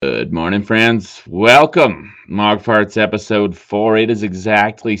Good morning, friends. Welcome, MOGFARTS episode 4. It is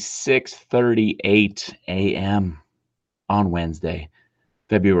exactly 6:38 a.m. on Wednesday,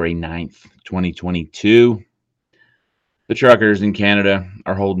 February 9th, 2022. The truckers in Canada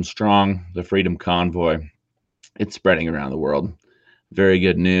are holding strong. The Freedom Convoy, it's spreading around the world. Very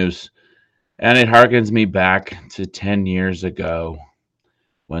good news. And it harkens me back to 10 years ago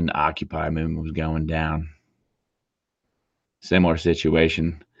when the Occupy movement was going down. Similar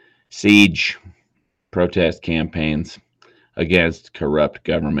situation. Siege, protest campaigns against corrupt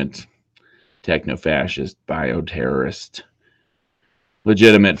government, techno-fascist, bioterrorist,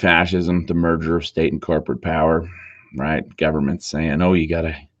 legitimate fascism, the merger of state and corporate power, right? Government saying, "Oh, you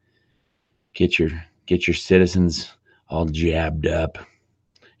gotta get your citizens all jabbed up."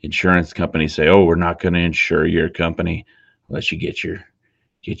 Insurance companies say, "Oh, we're not going to insure your company unless you get your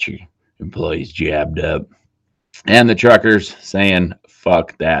employees jabbed up." And the truckers saying,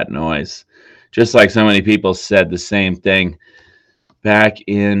 "Fuck that noise." Just like so many people said the same thing back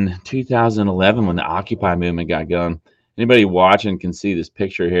in 2011 when the Occupy movement got going. Anybody watching can see this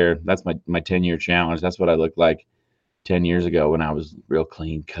picture here. That's my 10-year challenge. That's what I looked like 10 years ago when I was real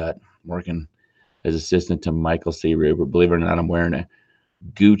clean cut, working as assistant to Michael C. Rupert. Believe it or not, I'm wearing a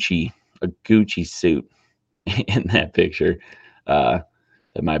Gucci suit in that picture that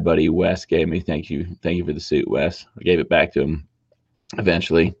my buddy Wes gave me. Thank you for the suit, Wes. I gave it back to him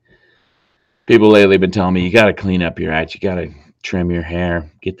eventually. People lately have been telling me, you got to clean up your act. You got to trim your hair,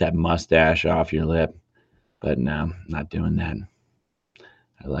 get that mustache off your lip. But no, I'm not doing that.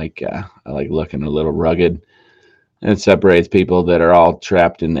 I like looking a little rugged. And it separates people that are all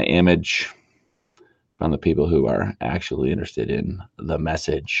trapped in the image from the people who are actually interested in the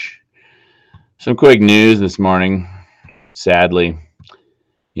message. Some quick news this morning. Sadly,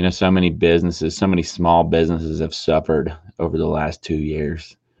 so many small businesses have suffered over the last 2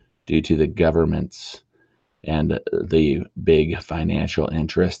 years due to the governments and the big financial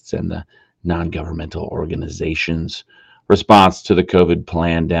interests and the non-governmental organizations' response to the COVID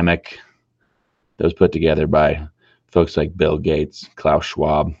pandemic that was put together by folks like Bill Gates, Klaus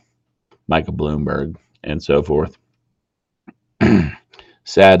Schwab, Michael Bloomberg, and so forth.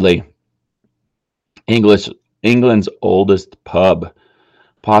 Sadly, England's oldest pub,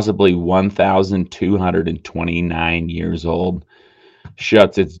 possibly 1,229 years old,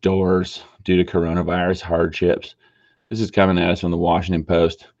 shuts its doors due to coronavirus hardships. This is coming at us from the Washington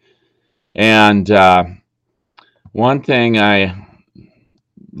Post. And one thing I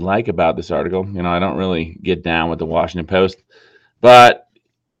like about this article, I don't really get down with the Washington Post, but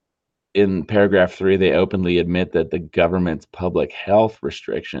in paragraph 3, they openly admit that the government's public health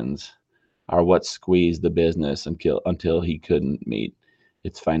restrictions are what squeezed the business until he couldn't meet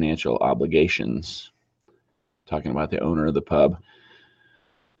its financial obligations. Talking about the owner of the pub.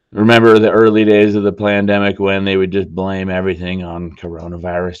 Remember the early days of the pandemic when they would just blame everything on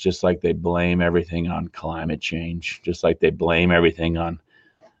coronavirus, just like they blame everything on climate change, just like they blame everything on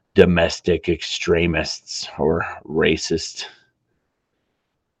domestic extremists or racist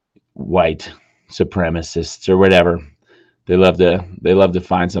white supremacists or whatever. They love to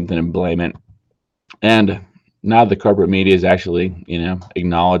find something and blame it. And now the corporate media is actually,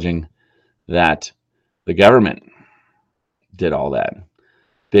 acknowledging that the government did all that.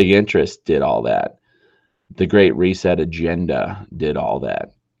 Big interest did all that. The Great Reset agenda did all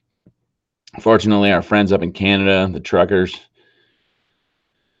that. Fortunately, our friends up in Canada, the truckers,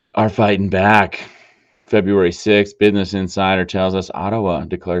 are fighting back. February 6th, Business Insider tells us Ottawa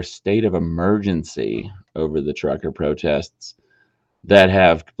declares state of emergency over the trucker protests that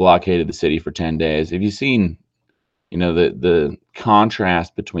have blockaded the city for 10 days. Have you seen, the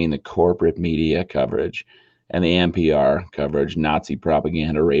contrast between the corporate media coverage and the NPR coverage, Nazi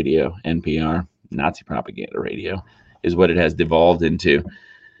propaganda radio, NPR, Nazi propaganda radio, is what it has devolved into.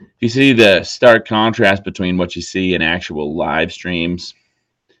 You see the stark contrast between what you see in actual live streams,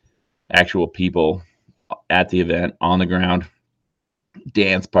 actual people at the event, on the ground,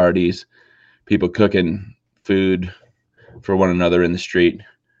 dance parties, people cooking food for one another in the street,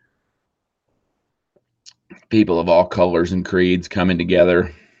 people of all colors and creeds coming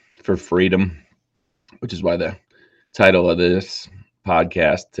together for freedom, which is why the title of this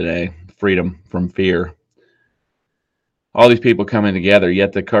podcast today, Freedom from Fear. All these people coming together,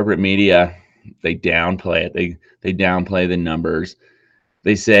 yet the corporate media, they downplay it. They downplay the numbers.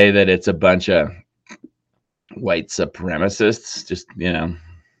 They say that it's a bunch of white supremacists. Just,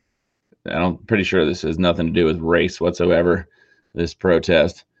 I'm pretty sure this has nothing to do with race whatsoever, this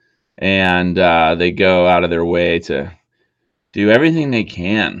protest. And they go out of their way to do everything they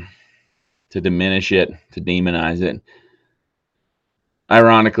can to diminish it, to demonize it.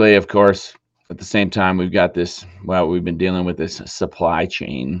 Ironically, of course, at the same time, we've got this, well, we've been dealing with this supply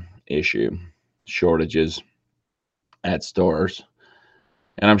chain issue, shortages at stores.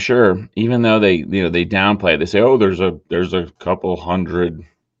 And I'm sure, even though they downplay it, they say, "Oh, there's a couple hundred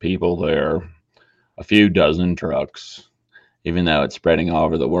people there, a few dozen trucks," even though it's spreading all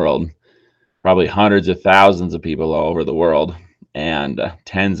over the world. Probably hundreds of thousands of people all over the world, and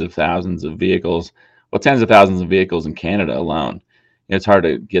tens of thousands of vehicles. Well, tens of thousands of vehicles in Canada alone. It's hard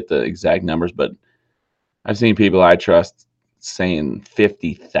to get the exact numbers, but I've seen people I trust saying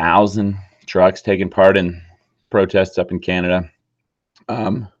 50,000 trucks taking part in protests up in Canada.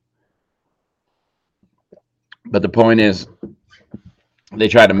 Um, but the point is, they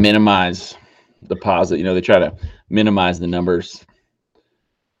try to minimize the positive. They try to minimize the numbers,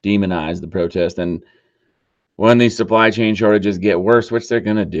 demonize the protest, and when these supply chain shortages get worse, which they're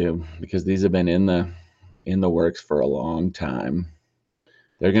going to do because these have been in the works for a long time,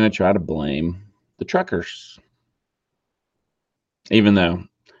 they're going to try to blame the truckers, even though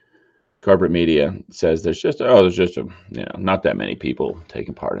corporate media says there's just not that many people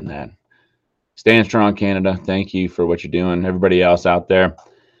taking part in that. Stand strong, Canada. Thank you for what you're doing. Everybody else out there,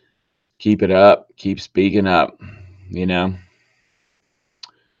 keep it up. Keep speaking up. You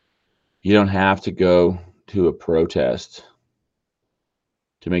don't have to go to a protest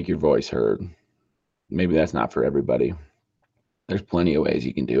to make your voice heard. Maybe that's not for everybody. There's plenty of ways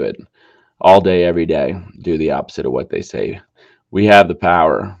you can do it. All day, every day, do the opposite of what they say. We have the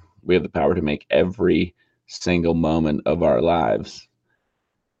power. We have the power to make every single moment of our lives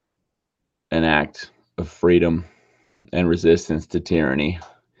an act of freedom and resistance to tyranny.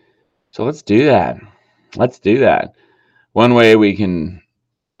 So let's do that. Let's do that. One way we can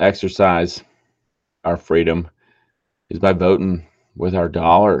exercise our freedom is by voting with our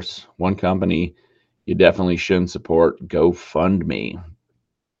dollars. One company you definitely shouldn't support, GoFundMe.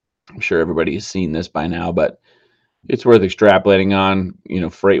 I'm sure everybody has seen this by now, but it's worth extrapolating on.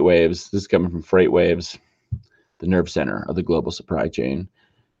 Freight Waves. This is coming from Freight Waves, the nerve center of the global supply chain.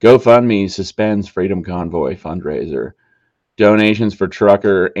 GoFundMe suspends Freedom Convoy fundraiser. Donations for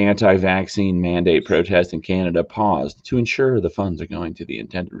trucker anti-vaccine mandate protest in Canada paused to ensure the funds are going to the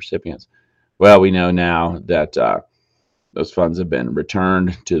intended recipients. Well, we know now that those funds have been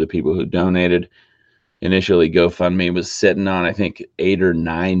returned to the people who donated. Initially, GoFundMe was sitting on, I think, $8 or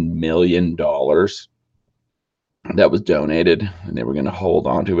 $9 million that was donated, and they were going to hold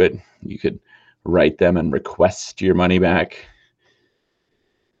on to it. You could write them and request your money back.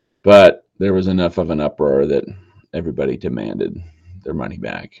 But there was enough of an uproar that everybody demanded their money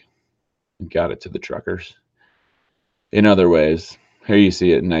back and got it to the truckers. In other ways, here you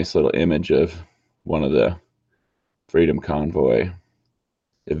see a nice little image of one of the Freedom Convoy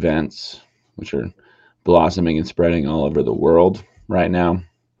events, which are blossoming and spreading all over the world right now.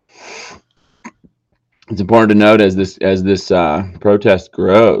 It's important to note as this protest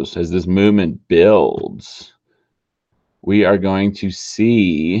grows, as this movement builds, we are going to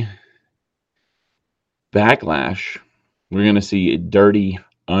see backlash. We're going to see dirty,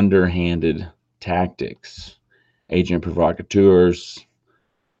 underhanded tactics, agent provocateurs,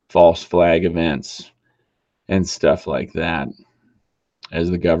 false flag events, and stuff like that,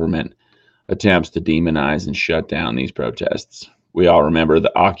 as the government attempts to demonize and shut down these protests. We all remember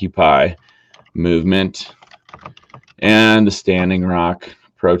the Occupy movement and the Standing Rock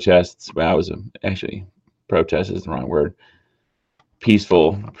protests. Well, actually, protest is the wrong word.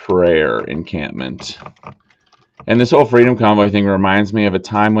 Peaceful prayer encampment. And this whole Freedom Convoy thing reminds me of a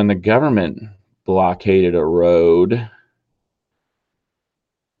time when the government blockaded a road.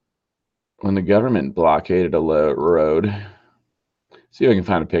 See if I can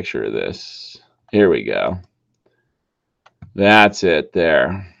find a picture of this. Here we go. That's it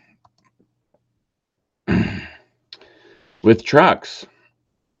there. With trucks.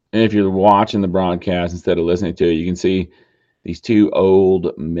 And if you're watching the broadcast instead of listening to it, you can see these two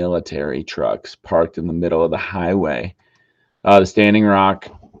old military trucks parked in the middle of the highway. The Standing Rock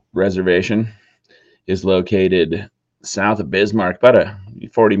Reservation is located south of Bismarck, about a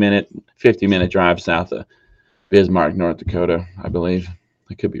 50-minute drive south of Bismarck, North Dakota, I believe.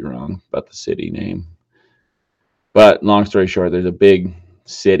 I could be wrong about the city name. But long story short, there's a big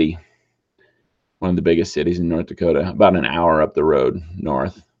city, one of the biggest cities in North Dakota, about an hour up the road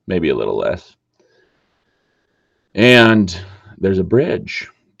north, maybe a little less. And there's a bridge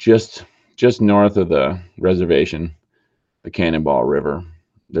just north of the reservation, the Cannonball River.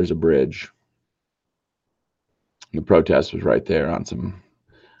 There's a bridge. The protest was right there on some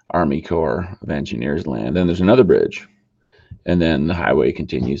Army Corps of Engineers land. Then there's another bridge. And then the highway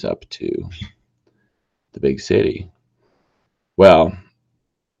continues up to the big city. Well,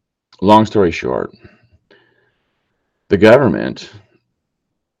 Long story short, the government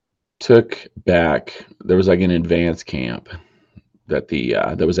took back, there was like an advanced camp that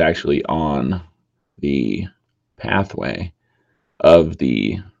that was actually on the pathway of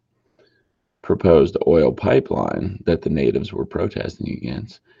the proposed oil pipeline that the natives were protesting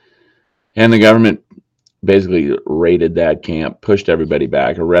against. And the government basically raided that camp, pushed everybody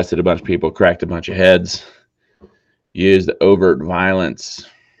back, arrested a bunch of people, cracked a bunch of heads, used overt violence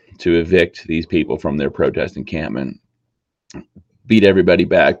to evict these people from their protest encampment, beat everybody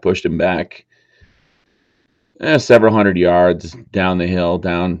back, pushed them back several hundred yards down the hill,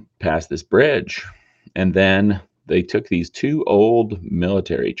 down past this bridge. And then they took these two old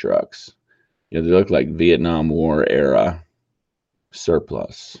military trucks. They look like Vietnam War era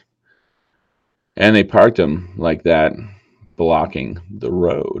surplus. And they parked them like that, blocking the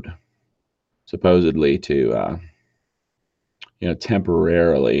road, supposedly to,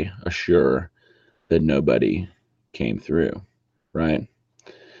 temporarily assure that nobody came through, right?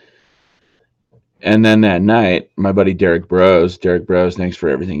 And then that night, my buddy Derek Bros, thanks for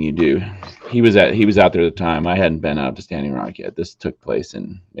everything you do. He was out there at the time. I hadn't been out to Standing Rock yet. This took place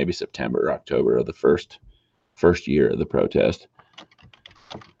in maybe September, October of the first year of the protest.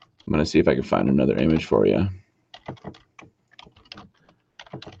 I'm going to see if I can find another image for you.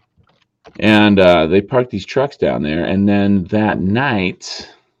 And they parked these trucks down there. And then that night,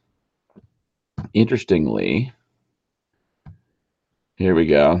 interestingly, here we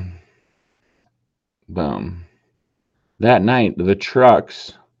go. Boom. That night, the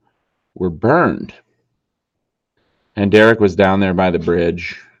trucks were burned. And Derek was down there by the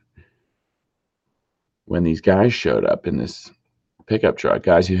bridge when these guys showed up in this pickup truck,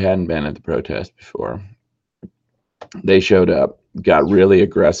 guys who hadn't been at the protest before. They showed up, got really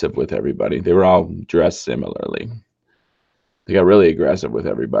aggressive with everybody. They were all dressed similarly. They got really aggressive with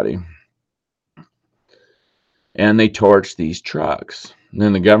everybody. And they torched these trucks. And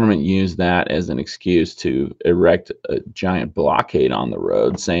then the government used that as an excuse to erect a giant blockade on the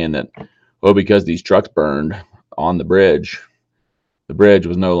road, saying that, well, because these trucks burned on the bridge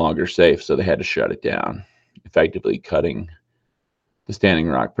was no longer safe, so they had to shut it down, effectively cutting the Standing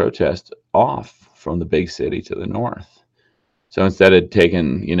Rock protest off from the big city to the north. So instead of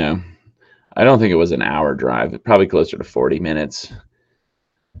taking, I don't think it was an hour drive, probably closer to 40 minutes.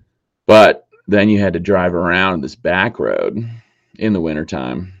 But then you had to drive around this back road in the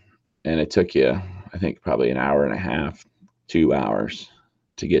wintertime, and it took you, I think, probably an hour and a half, 2 hours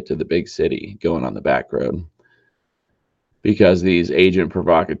to get to the big city going on the back road, because these agent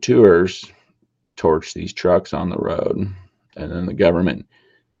provocateurs torched these trucks on the road, and then the government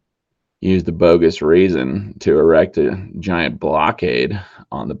used the bogus reason to erect a giant blockade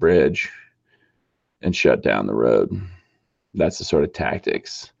on the bridge and shut down the road. That's the sort of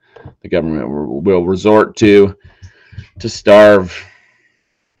tactics the government will resort to starve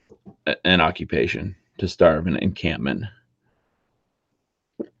an occupation, to starve an encampment.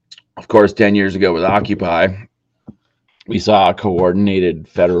 Of course, 10 years ago with Occupy, we saw a coordinated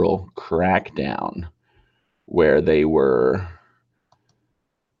federal crackdown where they were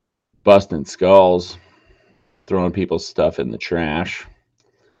busting skulls, throwing people's stuff in the trash,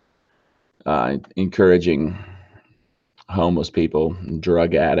 encouraging homeless people,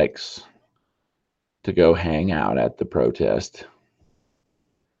 drug addicts to go hang out at the protest,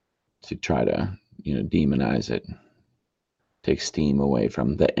 to try to, demonize it, take steam away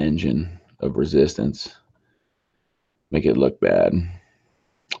from the engine of resistance, make it look bad.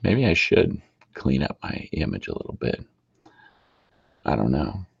 Maybe I should clean up my image a little bit. I don't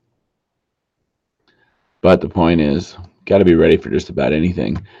know. But the point is, got to be ready for just about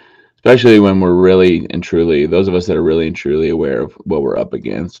anything, especially when we're really and truly, those of us that are really and truly aware of what we're up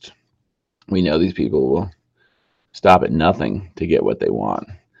against. We know these people will stop at nothing to get what they want.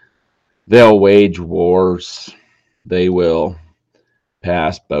 They'll wage wars. They will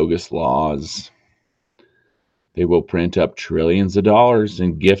pass bogus laws. They will print up trillions of dollars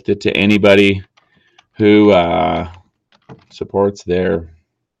and gift it to anybody who supports their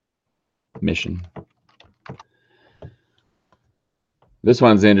mission. This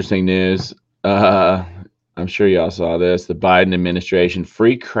one's interesting news. I'm sure y'all saw this. The Biden administration,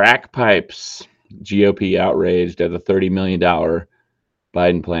 free crack pipes. GOP outraged at the $30 million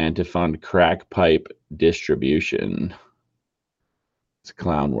Biden plan to fund crack pipe distribution. It's a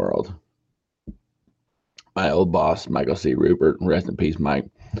clown world. My old boss, Michael C. Rupert, rest in peace, Mike,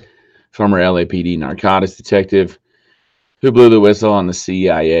 former LAPD narcotics detective who blew the whistle on the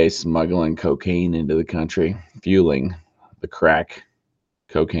CIA smuggling cocaine into the country, fueling the crack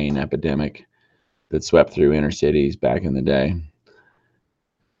cocaine epidemic that swept through inner cities back in the day.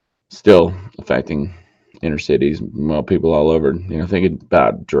 still affecting inner cities. Well, people all over. Thinking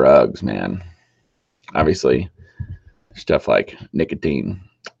about drugs, man. Obviously, stuff like nicotine,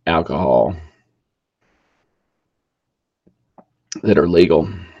 alcohol that are legal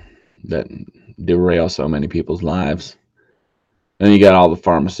that derail so many people's lives. And you got all the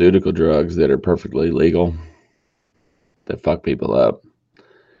pharmaceutical drugs that are perfectly legal that fuck people up.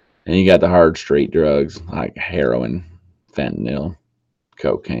 And you got the hard street drugs like heroin, fentanyl,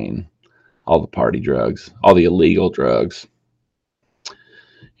 cocaine, all the party drugs, all the illegal drugs.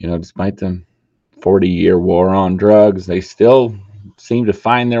 Despite the 40-year war on drugs, they still seem to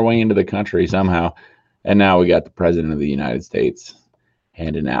find their way into the country somehow. And now we got the President of the United States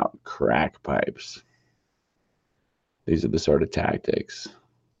handing out crack pipes. These are the sort of tactics.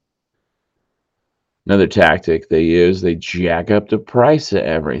 Another tactic they use, they jack up the price of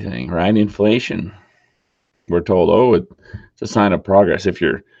everything, right? Inflation. We're told, it's a sign of progress.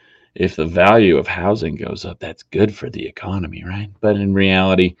 If the value of housing goes up, that's good for the economy, right? But in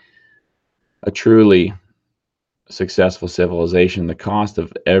reality, a truly successful civilization, the cost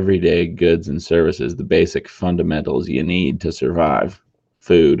of everyday goods and services, the basic fundamentals you need to survive,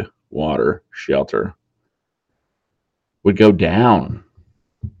 food, water, shelter, would go down,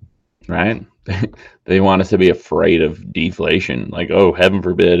 right? They want us to be afraid of deflation, like, heaven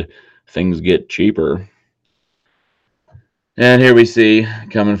forbid things get cheaper. And here we see,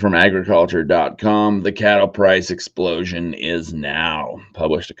 coming from agriculture.com, the cattle price explosion is now,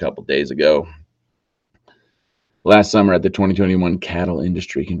 published a couple days ago. Last summer at the 2021 Cattle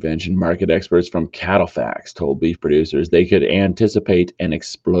Industry Convention, market experts from CattleFax told beef producers they could anticipate an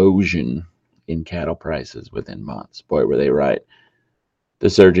explosion in cattle prices within months. Boy, were they right. The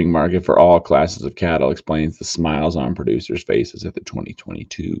surging market for all classes of cattle explains the smiles on producers' faces at the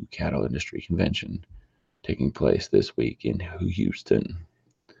 2022 Cattle Industry Convention taking place this week in Houston.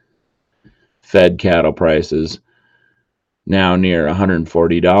 Fed cattle prices now near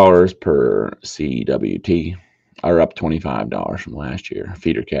 $140 per CWT are up $25 from last year.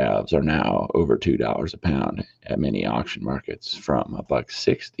 Feeder calves are now over $2 a pound at many auction markets from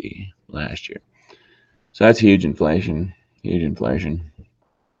 $1.60 last year. So that's huge inflation.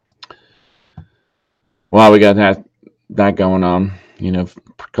 Well, we got that going on.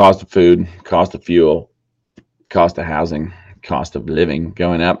 Cost of food, cost of fuel, cost of housing, cost of living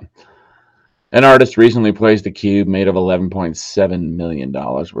going up. An artist recently placed a cube made of $11.7 million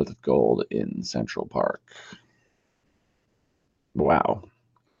worth of gold in Central Park. Wow.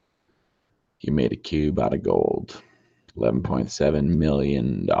 You made a cube out of gold. $11.7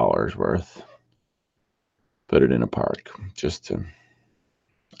 million worth. Put it in a park just to,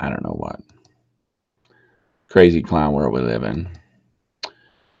 I don't know what. Crazy clown world we live in.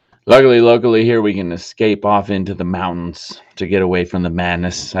 Luckily, locally here, we can escape off into the mountains to get away from the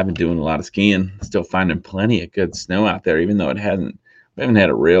madness. I've been doing a lot of skiing. Still finding plenty of good snow out there, even though we haven't had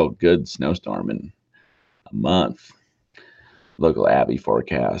a real good snowstorm in a month. Local Abbey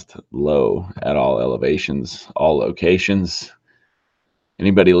forecast, low at all elevations, all locations.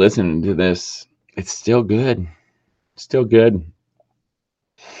 Anybody listening to this, it's still good. Still good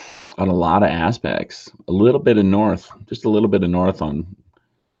on a lot of aspects. A little bit of north, just a little bit of north on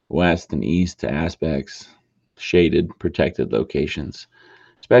west and east aspects, shaded, protected locations,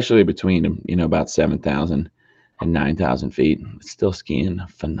 especially between, about 7,000 and 9,000 feet. It's still skiing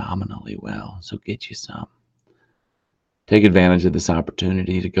phenomenally well, so get you some. Take advantage of this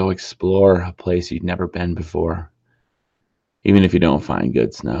opportunity to go explore a place you've never been before. Even if you don't find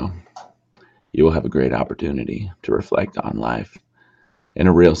good snow, you will have a great opportunity to reflect on life and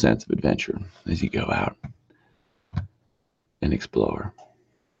a real sense of adventure as you go out and explore.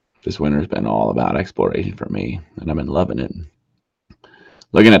 This winter has been all about exploration for me, and I've been loving it.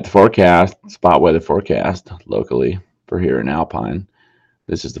 Looking at the forecast, spot weather forecast locally for here in Alpine.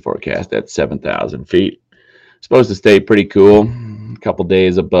 This is the forecast at 7,000 feet. Supposed to stay pretty cool. A couple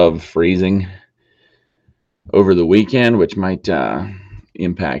days above freezing over the weekend, which might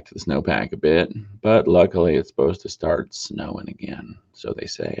impact the snowpack a bit. But luckily, it's supposed to start snowing again, so they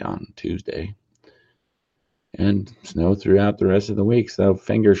say, on Tuesday. And snow throughout the rest of the week. So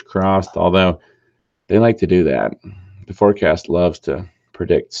fingers crossed, although they like to do that. The forecast loves to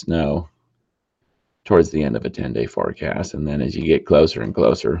predict snow towards the end of a 10-day forecast. And then as you get closer and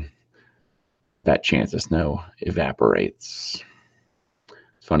closer, that chance of snow evaporates.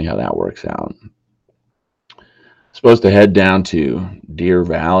 It's funny how that works out. Supposed to head down to Deer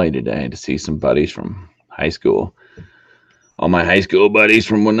Valley today to see some buddies from high school. All my high school buddies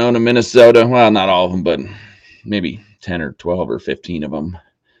from Winona, Minnesota. Well, not all of them, but maybe 10 or 12 or 15 of them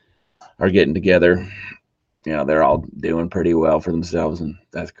are getting together they're all doing pretty well for themselves, and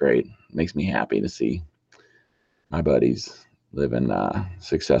that's great. Makes me happy to see my buddies living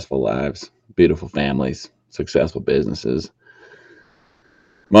successful lives, beautiful families, successful businesses,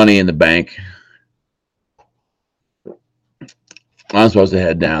 money in the bank. I'm supposed to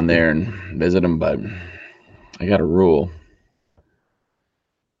head down there and visit them, but I got a rule: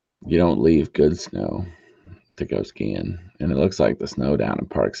 you don't leave good snow to go skiing. And it looks like the snow down in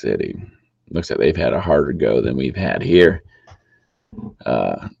Park City looks like they've had a harder go than we've had here.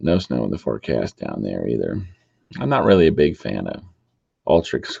 No snow in the forecast down there either. I'm not really a big fan of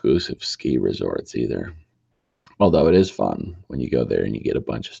ultra exclusive ski resorts either. Although it is fun when you go there and you get a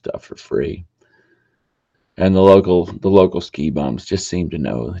bunch of stuff for free. And the local ski bums just seem to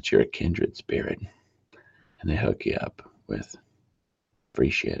know that you're a kindred spirit, and they hook you up with free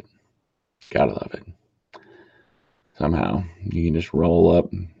shit. Gotta love it. Somehow you can just roll up,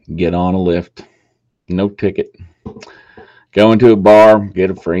 get on a lift, no ticket, go into a bar,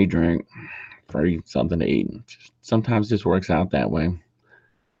 get a free drink, free something to eat. Sometimes it just works out that way.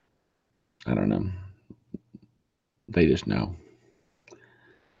 I don't know. They just know.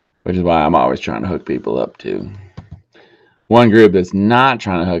 Which is why I'm always trying to hook people up too. One group that's not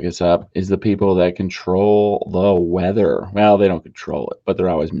trying to hook us up is the people that control the weather. Well, they don't control it, but they're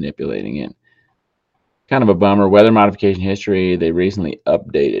always manipulating it. Kind of a bummer. Weather modification history, they recently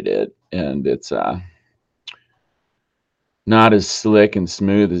updated it, and it's not as slick and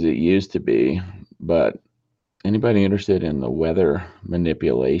smooth as it used to be. But anybody interested in the weather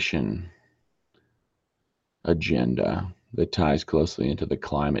manipulation agenda that ties closely into the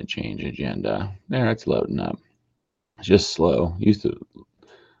climate change agenda, there, it's loading up. It's just slow. Used to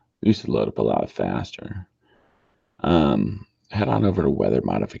load up a lot faster. Head on over to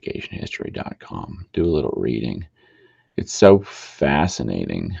weathermodificationhistory.com. Do a little reading. It's so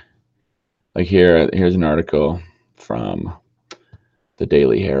fascinating. Like here's an article from the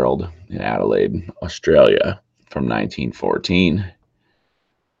Daily Herald in Adelaide, Australia, from 1914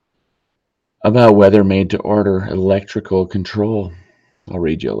 about weather made to order electrical control. I'll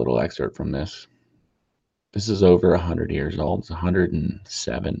read you a little excerpt from this. This is over 100 years old. It's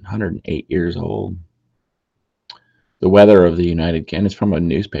 107, 108 years old. The weather of the United Kingdom, it's from a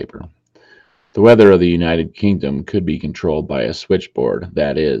newspaper. The weather of the United Kingdom could be controlled by a switchboard,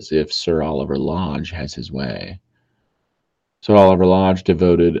 that is, if Sir Oliver Lodge has his way. Sir Oliver Lodge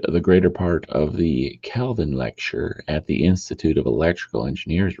devoted the greater part of the Kelvin lecture at the Institute of Electrical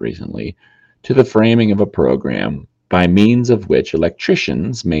Engineers recently to the framing of a program by means of which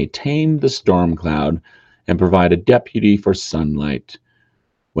electricians may tame the storm cloud and provide a deputy for sunlight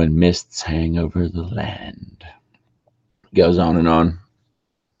when mists hang over the land. Goes on,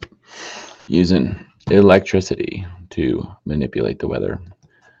 using electricity to manipulate the weather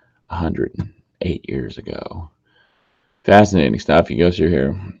 108 years ago. Fascinating stuff. You go through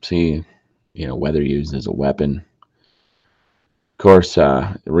here, see, weather used as a weapon. Of course,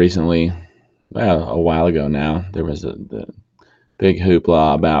 recently, well, a while ago now, there was the big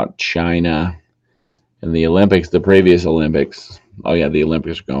hoopla about China and the Olympics, the previous Olympics. Oh yeah, the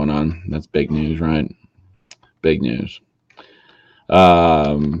Olympics are going on. That's big news, right? Big news.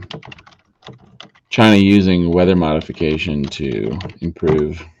 China using weather modification to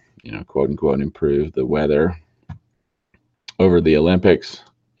improve, quote unquote, improve the weather over the Olympics.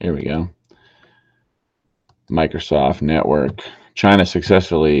 Here we go. Microsoft Network. China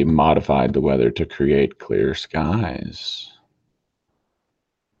successfully modified the weather to create clear skies.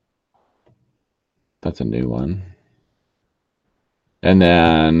 That's a new one. And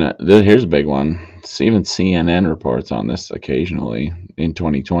then here's a big one. Even CNN reports on this occasionally. In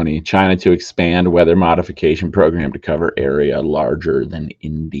 2020, China to expand weather modification program to cover area larger than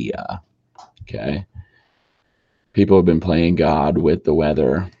India. Okay. People have been playing God with the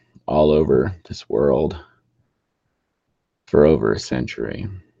weather all over this world for over a century.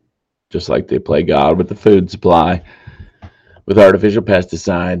 Just like they play God with the food supply, with artificial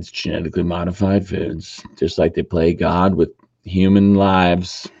pesticides, genetically modified foods. Just like they play God with human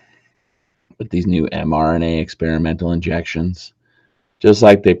lives, with these new mRNA experimental injections. Just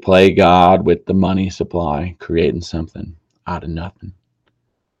like they play God with the money supply, creating something out of nothing.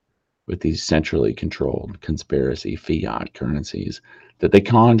 With these centrally controlled conspiracy fiat currencies that they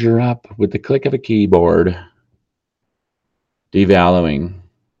conjure up with the click of a keyboard, devaluing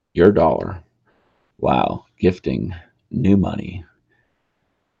your dollar while gifting new money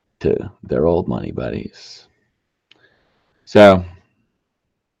to their old money buddies. So,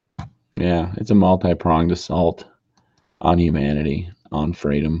 yeah, it's a multi-pronged assault on humanity, on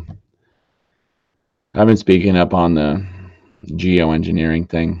freedom. I've been speaking up on the geoengineering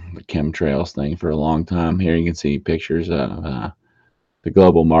thing, the chemtrails thing for a long time. Here you can see pictures of the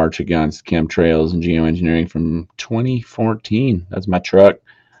global march against chemtrails and geoengineering from 2014. That's my truck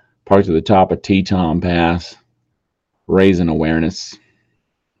parked at the top of Teton Pass, raising awareness,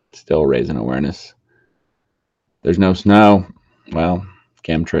 still raising awareness. There's no snow. Well,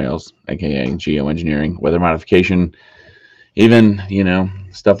 chemtrails, aka geoengineering, weather modification, even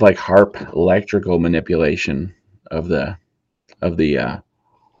stuff like HARP, electrical manipulation of the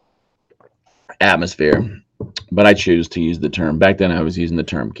atmosphere. But I choose to use the term. Back then, I was using the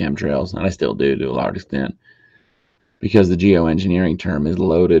term chemtrails, and I still do to a large extent, because the geoengineering term is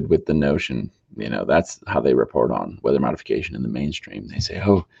loaded with the notion. That's how they report on weather modification in the mainstream. They say,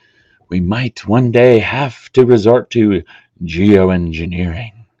 "Oh, we might one day have to resort to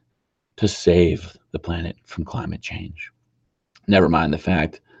geoengineering to save the planet from climate change." Never mind the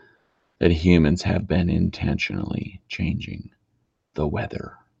fact that humans have been intentionally changing the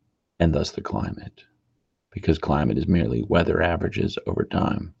weather and thus the climate, because climate is merely weather averages over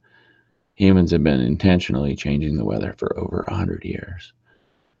time. Humans have been intentionally changing the weather for over 100 years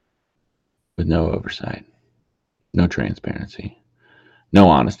with no oversight, no transparency, no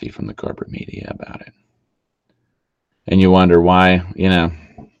honesty from the corporate media about it. And you wonder why,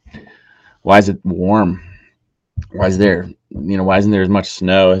 why is it warm? Why isn't there as much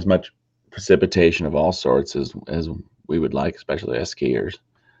snow, as much precipitation of all sorts as we would like, especially as skiers?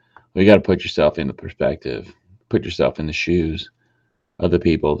 Well, you got to put yourself into perspective, put yourself in the shoes of the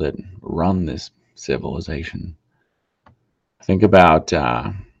people that run this civilization. Think about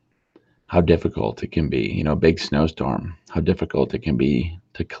how difficult it can be, a big snowstorm, how difficult it can be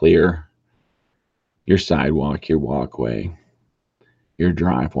to clear your sidewalk, your walkway, your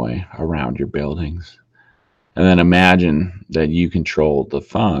driveway around your buildings. And then imagine that you control the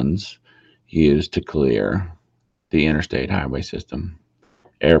funds used to clear the interstate highway system,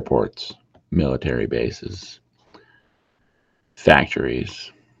 airports, military bases,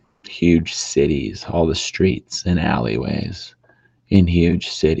 factories, huge cities, all the streets and alleyways in huge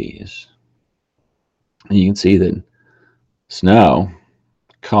cities. And you can see that snow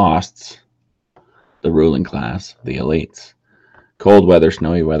costs the ruling class, the elites. Cold weather,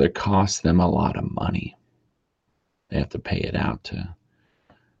 snowy weather costs them a lot of money. They have to pay it out to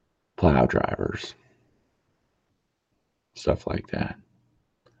plow drivers, stuff like that.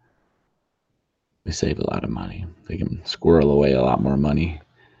 They save a lot of money. They can squirrel away a lot more money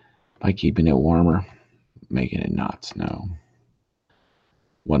by keeping it warmer, making it not snow.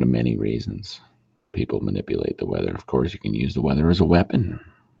 One of many reasons people manipulate the weather. Of course, you can use the weather as a weapon.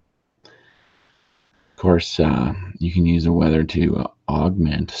 Of course, you can use the weather to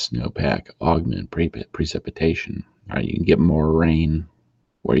augment snowpack, augment precipitation. Right? You can get more rain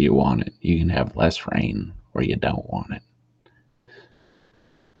where you want it. You can have less rain where you don't want it.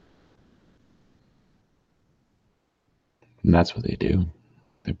 And that's what they do.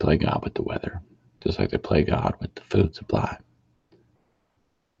 They play God with the weather, just like they play God with the food supply,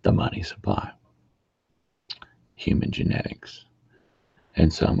 the money supply, human genetics,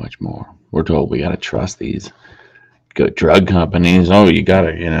 and so much more. We're told we got to trust these good drug companies. Oh, you got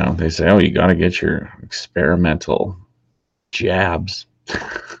to, they say, oh, you got to get your experimental jabs.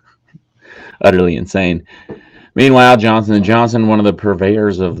 Utterly insane. Meanwhile, Johnson & Johnson, one of the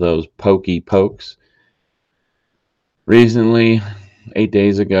purveyors of those pokey pokes, recently, 8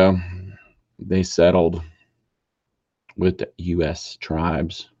 days ago, they settled with the U.S.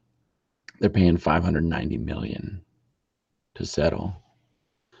 tribes. They're paying $590 million to settle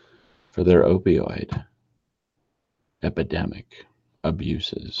for their opioid epidemic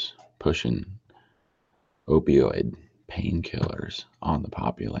abuses, pushing opioid painkillers on the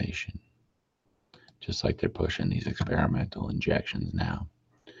population, just like they're pushing these experimental injections now.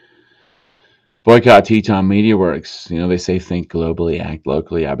 Boycott Teton Media Works. They say think globally, act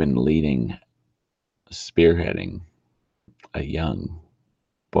locally. I've been spearheading a young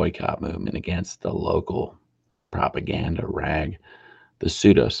boycott movement against the local propaganda rag, the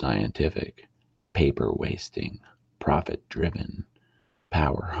pseudoscientific, paper wasting, profit driven,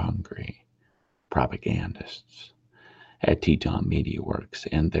 power hungry propagandists at Teton Media Works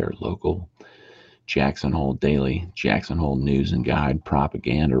and their local Jackson Hole Daily, Jackson Hole News and Guide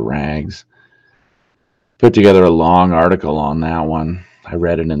propaganda rags. Put together a long article on that one. I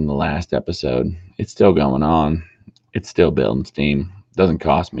read it in the last episode. It's still going on. It's still building steam. It doesn't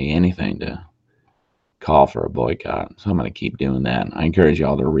cost me anything to call for a boycott, so I'm going to keep doing that. I encourage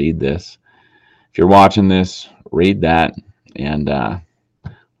y'all to read this. If you're watching this, read that, and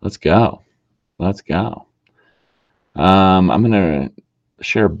let's go. Let's go. I'm going to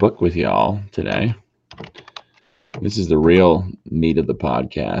share a book with y'all today. This is the real meat of the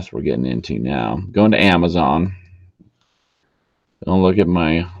podcast we're getting into now. Going to Amazon. Don't look at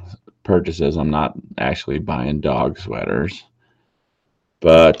my purchases. I'm not actually buying dog sweaters.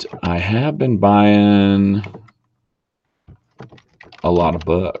 But I have been buying a lot of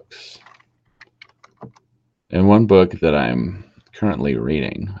books. And one book that I'm currently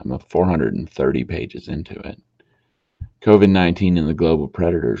reading, I'm 430 pages into it. COVID-19 and the Global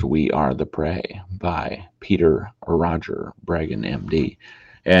Predators, We Are the Prey by Peter Roger Bregan, MD,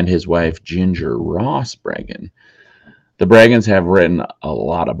 and his wife Ginger Ross Bregan. The Bregans have written a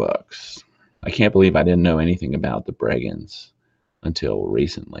lot of books. I can't believe I didn't know anything about the Bregans until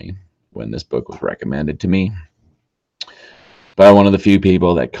recently when this book was recommended to me by one of the few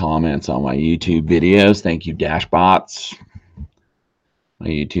people that comments on my YouTube videos. Thank you, Dashbots. My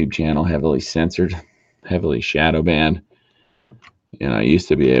YouTube channel heavily censored, heavily shadow banned. And I used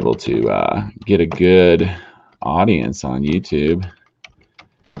to be able to get a good audience on YouTube.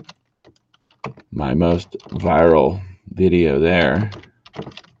 My most viral video there,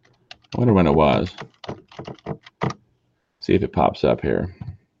 I wonder when it was. See if it pops up here.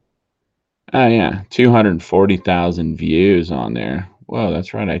 Oh yeah, 240,000 views on there. Whoa,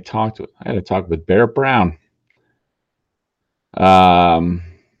 that's right. I had to talk with Barrett Brown. Yeah,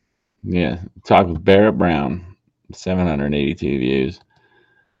 talk with Barrett Brown. 782 views.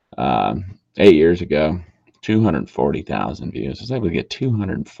 8 years ago, 240,000 views. I was able to get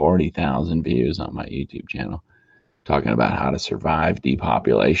 240,000 views on my YouTube channel talking about how to survive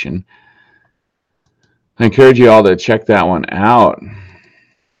depopulation. I encourage you all to check that one out.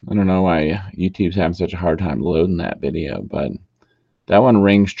 I don't know why YouTube's having such a hard time loading that video, but that one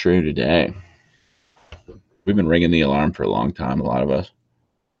rings true today. We've been ringing the alarm for a long time, a lot of us.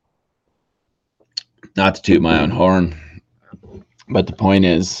 Not to toot my own horn, but the point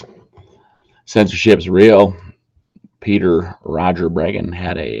is, censorship's real. Peter Roger Bregan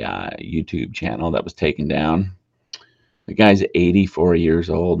had a YouTube channel that was taken down. The guy's 84 years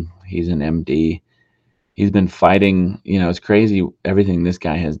old. He's an MD. He's been fighting. You know, it's crazy everything this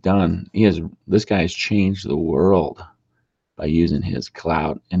guy has done. This guy has changed the world by using his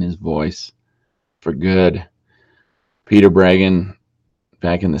clout and his voice for good. Peter Bregan,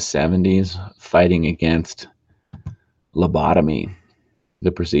 back in the 70s, fighting against lobotomy,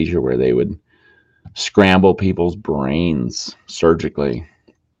 the procedure where they would scramble people's brains surgically.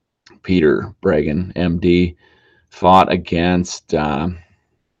 Peter Bregan, MD, fought against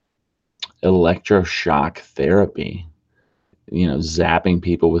electroshock therapy, zapping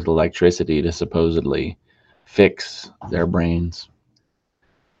people with electricity to supposedly fix their brains.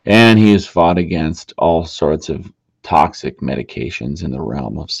 And he has fought against all sorts of toxic medications in the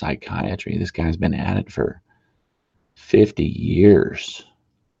realm of psychiatry. This guy's been at it for 50 years.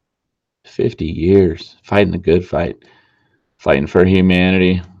 50 years. Fighting the good fight. Fighting for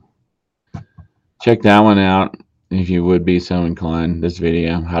humanity. Check that one out if you would be so inclined. This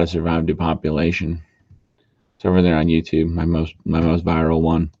video, How to Survive Depopulation. It's over there on YouTube, my most viral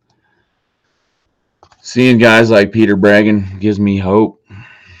one. Seeing guys like Peter Bregan gives me hope,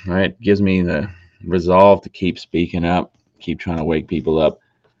 right? Gives me the resolve to keep speaking up, keep trying to wake people up.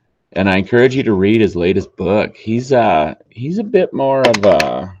 And I encourage you to read his latest book. He's a bit more of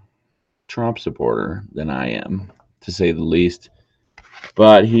a Trump supporter than I am, to say the least.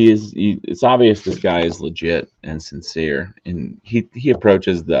 But it's obvious this guy is legit and sincere, and he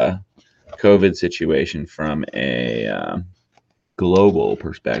approaches the COVID situation from a global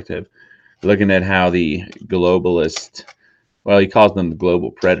perspective, looking at how the globalist, well, he calls them the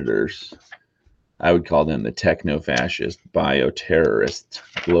global predators. I would call them the techno-fascist, bioterrorist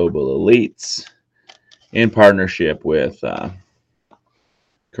global elites in partnership with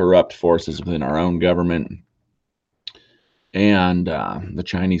corrupt forces within our own government and the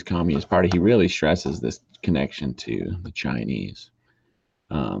Chinese Communist Party. He really stresses this connection to the Chinese.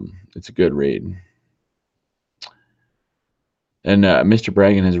 It's a good read. And Mr.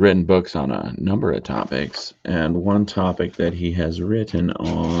 Bregan has written books on a number of topics, and one topic that he has written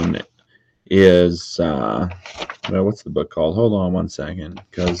on is, well, what's the book called? Hold on one second,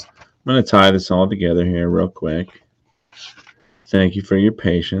 because I'm going to tie this all together here real quick. Thank you for your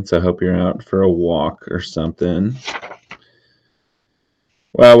patience. I hope you're out for a walk or something.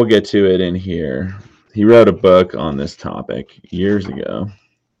 Well, we'll get to it in here. He wrote a book on this topic years ago.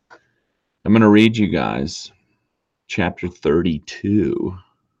 I'm going to read you guys chapter 32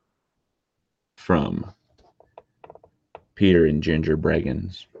 from Peter and Ginger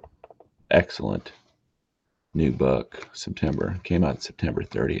Bregan's excellent new book. Came out September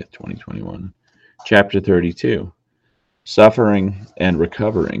 30th, 2021. Chapter 32, Suffering and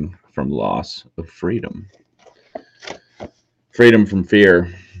Recovering from Loss of Freedom. Freedom from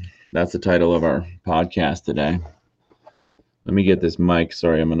fear. That's the title of our podcast today. Let me get this mic.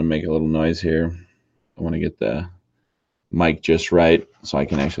 Sorry, I'm going to make a little noise here. I want to get the mic just right so I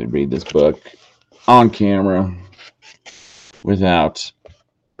can actually read this book on camera without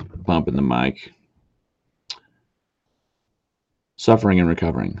bumping the mic. Suffering and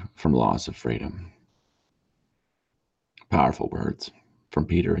Recovering from Loss of Freedom. Powerful words from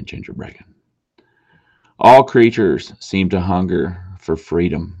Peter and Ginger Bregan. All creatures seem to hunger for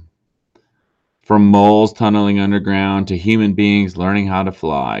freedom. From moles tunneling underground to human beings learning how to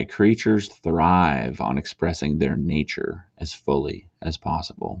fly, creatures thrive on expressing their nature as fully as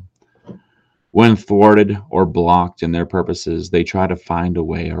possible. When thwarted or blocked in their purposes, they try to find a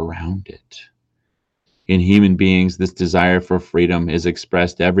way around it. In human beings, this desire for freedom is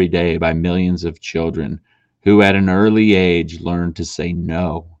expressed every day by millions of children who at an early age learn to say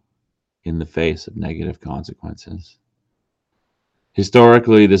no in the face of negative consequences.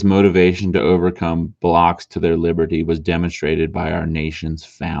 Historically, this motivation to overcome blocks to their liberty was demonstrated by our nation's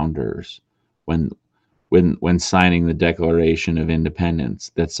founders when signing the Declaration of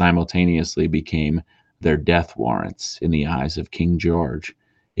Independence that simultaneously became their death warrants in the eyes of King George,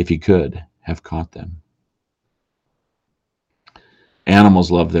 if he could have caught them. Animals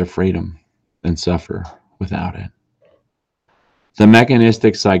love their freedom and suffer without it. The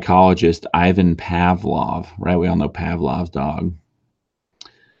mechanistic psychologist Ivan Pavlov, right? We all know Pavlov's dog.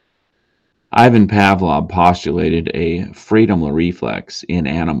 Ivan Pavlov postulated a freedom reflex in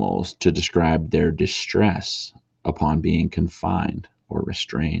animals to describe their distress upon being confined or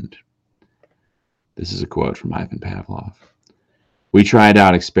restrained. This is a quote from Ivan Pavlov. We tried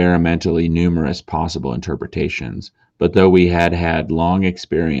out experimentally numerous possible interpretations, but though we had had long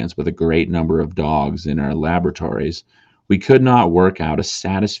experience with a great number of dogs in our laboratories, we could not work out a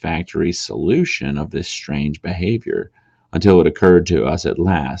satisfactory solution of this strange behavior until it occurred to us at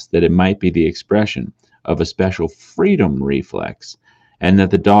last that it might be the expression of a special freedom reflex, and that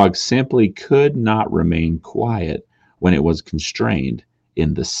the dog simply could not remain quiet when it was constrained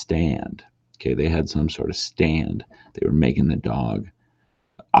in the stand. Okay, they had some sort of stand they were making the dog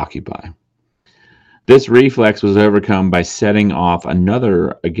occupy. This reflex was overcome by setting off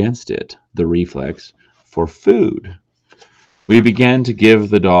another against it, the reflex for food. We began to give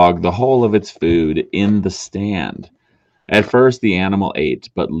the dog the whole of its food in the stand. At first, the animal ate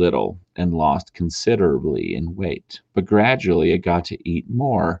but little and lost considerably in weight, but gradually it got to eat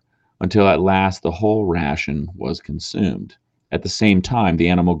more until at last the whole ration was consumed. At the same time, the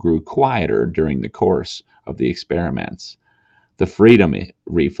animal grew quieter during the course of the experiments. The freedom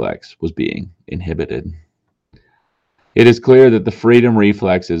reflex was being inhibited. It is clear that the freedom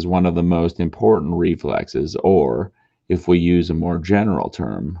reflex is one of the most important reflexes, or, if we use a more general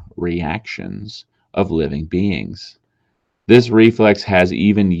term, reactions of living beings. This reflex has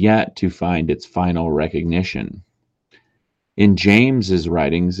even yet to find its final recognition. In James's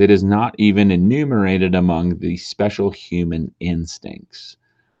writings, it is not even enumerated among the special human instincts.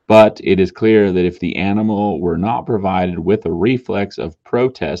 But it is clear that if the animal were not provided with a reflex of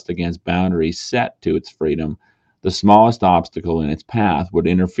protest against boundaries set to its freedom, the smallest obstacle in its path would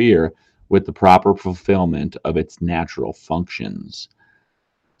interfere with the proper fulfillment of its natural functions.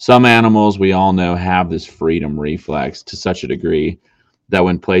 Some animals, we all know, have this freedom reflex to such a degree that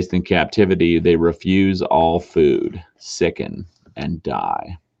when placed in captivity, they refuse all food, sicken, and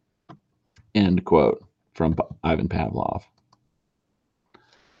die. End quote from Ivan Pavlov.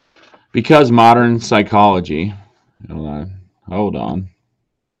 Because modern psychology, hold on.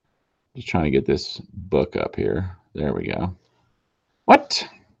 Just trying to get this book up here. There we go. What?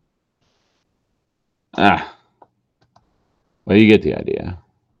 Well, you get the idea.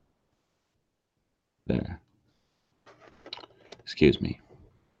 There. Excuse me.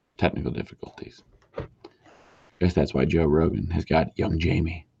 Technical difficulties. I guess that's why Joe Rogan has got young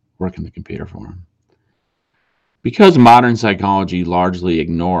Jamie working the computer for him. Because modern psychology largely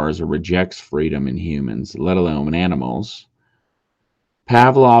ignores or rejects freedom in humans, let alone in animals,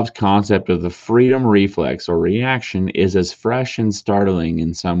 Pavlov's concept of the freedom reflex or reaction is as fresh and startling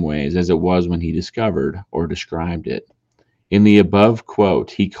in some ways as it was when he discovered or described it. In the above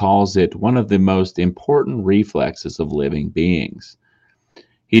quote, he calls it one of the most important reflexes of living beings.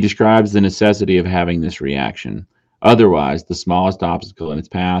 He describes the necessity of having this reaction. Otherwise, the smallest obstacle in its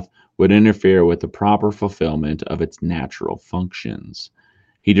path would interfere with the proper fulfillment of its natural functions.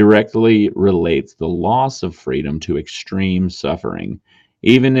 He directly relates the loss of freedom to extreme suffering,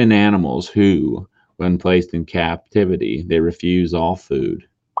 even in animals who, when placed in captivity, they refuse all food,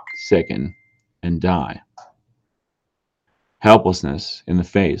 sicken, and die. Helplessness in the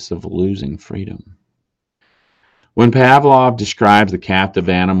face of losing freedom. When Pavlov describes the captive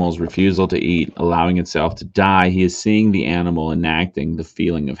animal's refusal to eat, allowing itself to die, he is seeing the animal enacting the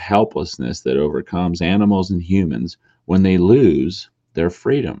feeling of helplessness that overcomes animals and humans when they lose their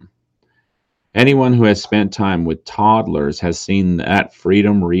freedom. Anyone who has spent time with toddlers has seen that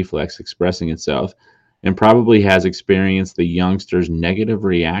freedom reflex expressing itself and probably has experienced the youngster's negative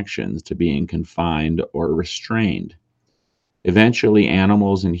reactions to being confined or restrained. Eventually,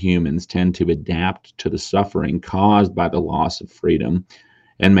 animals and humans tend to adapt to the suffering caused by the loss of freedom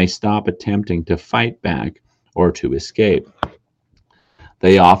and may stop attempting to fight back or to escape.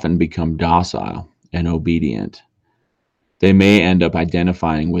 They often become docile and obedient. They may end up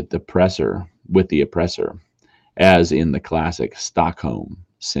identifying with the oppressor, as in the classic Stockholm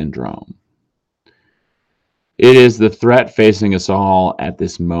syndrome. It is the threat facing us all at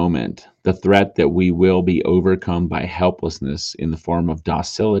this moment, the threat that we will be overcome by helplessness in the form of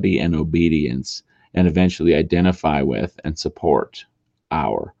docility and obedience, and eventually identify with and support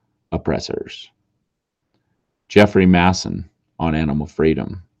our oppressors. Jeffrey Masson on animal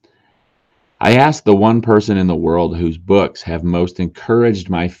freedom. I asked the one person in the world whose books have most encouraged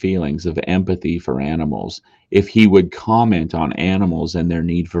my feelings of empathy for animals if he would comment on animals and their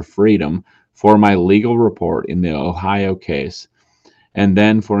need for freedom for my legal report in the Ohio case, and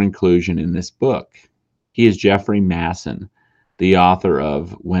then for inclusion in this book. He is Jeffrey Masson, the author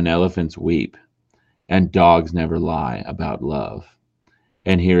of When Elephants Weep and Dogs Never Lie About Love.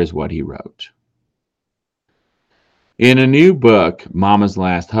 And here is what he wrote. In a new book, Mama's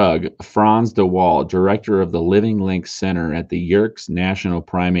Last Hug, Franz de Waal, director of the Living Link Center at the Yerkes National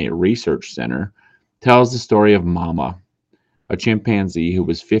Primate Research Center, tells the story of Mama, a chimpanzee who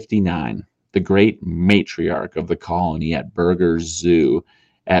was 59, the great matriarch of the colony at Burgers Zoo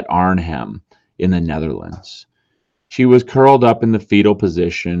at Arnhem in the Netherlands. She was curled up in the fetal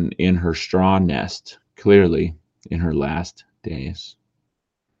position in her straw nest, clearly in her last days.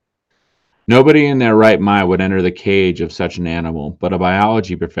 Nobody in their right mind would enter the cage of such an animal, but a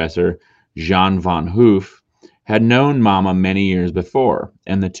biology professor, Jean van Hoof, had known Mama many years before,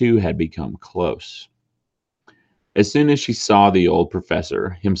 and the two had become close. As soon as she saw the old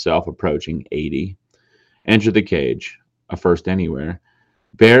professor, himself approaching 80, enter the cage, a first anywhere,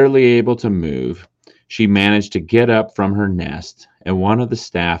 barely able to move, she managed to get up from her nest, and one of the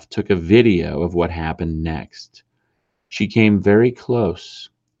staff took a video of what happened next. She came very close,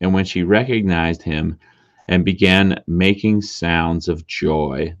 and when she recognized him and began making sounds of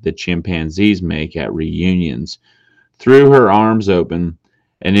joy that chimpanzees make at reunions, threw her arms open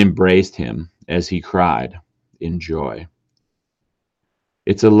and embraced him as he cried in joy.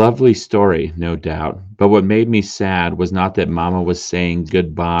 It's a lovely story, no doubt, but what made me sad was not that Mama was saying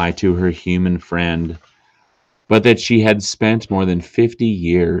goodbye to her human friend, but that she had spent more than 50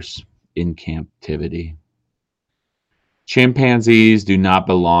 years in captivity. Chimpanzees do not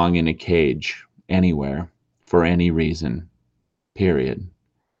belong in a cage anywhere for any reason, period.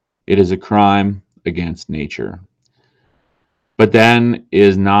 It is a crime against nature. But then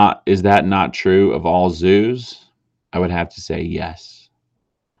is that not true of all zoos? I would have to say yes.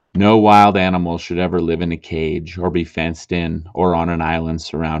 No wild animal should ever live in a cage or be fenced in or on an island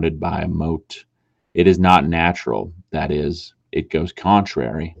surrounded by a moat. It is not natural, that is, it goes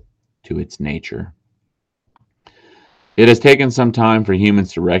contrary to its nature. It has taken some time for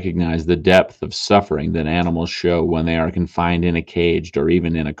humans to recognize the depth of suffering that animals show when they are confined in a cage or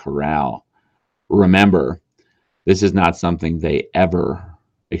even in a corral. Remember, this is not something they ever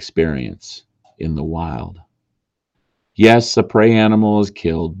experience in the wild. Yes, a prey animal is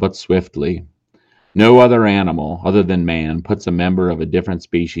killed, but swiftly. No other animal, other than man, puts a member of a different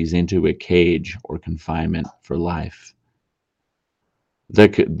species into a cage or confinement for life. The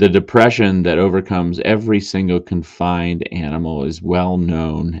depression that overcomes every single confined animal is well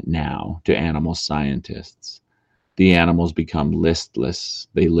known now to animal scientists. The animals become listless.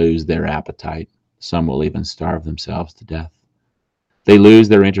 They lose their appetite. Some will even starve themselves to death. They lose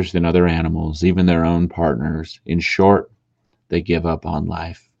their interest in other animals, even their own partners. In short, they give up on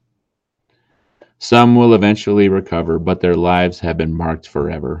life. Some will eventually recover, but their lives have been marked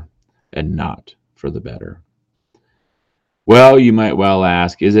forever, and not for the better. Well, you might well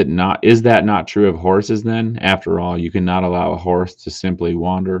ask, is that not true of horses then? After all, you cannot allow a horse to simply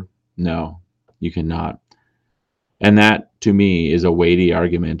wander. No, you cannot. And that, to me, is a weighty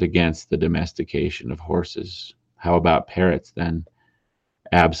argument against the domestication of horses. How about parrots then?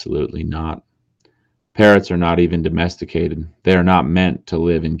 Absolutely not. Parrots are not even domesticated. They are not meant to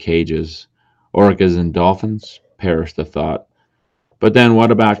live in cages. Orcas and dolphins? Perish the thought. But then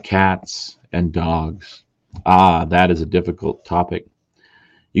what about cats and dogs? Ah, that is a difficult topic.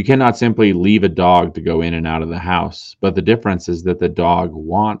 You cannot simply leave a dog to go in and out of the house, but the difference is that the dog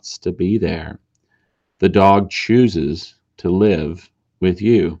wants to be there. The dog chooses to live with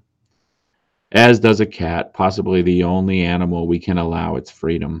you, as does a cat, possibly the only animal we can allow its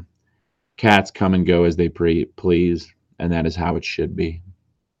freedom. Cats come and go as they please, and that is how it should be.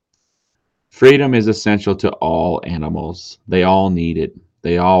 Freedom is essential to all animals. They all need it.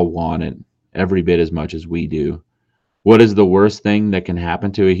 They all want it, every bit as much as we do. What is the worst thing that can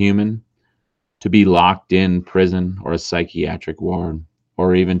happen to a human? To be locked in prison or a psychiatric ward,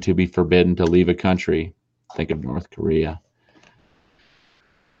 or even to be forbidden to leave a country. Think of North Korea.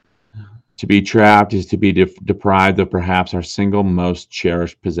 To be trapped is to be deprived of perhaps our single most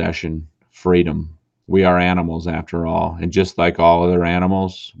cherished possession, freedom. We are animals after all, and just like all other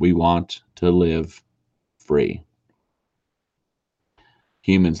animals, we want to live free.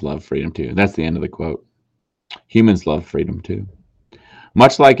 Humans love freedom too. That's the end of the quote. Humans love freedom too.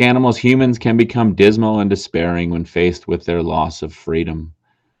 Much like animals, humans can become dismal and despairing when faced with their loss of freedom.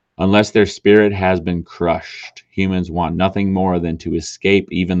 Unless their spirit has been crushed, humans want nothing more than to escape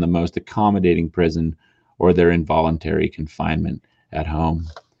even the most accommodating prison or their involuntary confinement at home.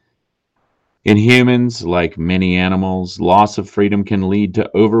 In humans, like many animals, loss of freedom can lead to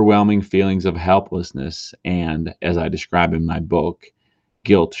overwhelming feelings of helplessness and, as I describe in my book,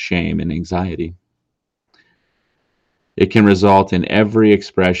 guilt, shame, and anxiety. It can result in every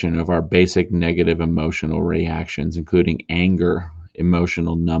expression of our basic negative emotional reactions, including anger,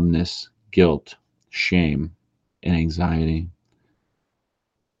 emotional numbness, guilt, shame, and anxiety.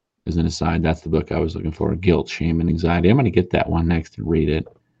 As an aside, that's the book I was looking for, Guilt, Shame, and Anxiety. I'm going to get that one next and read it,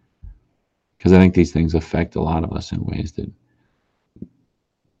 because I think these things affect a lot of us in ways that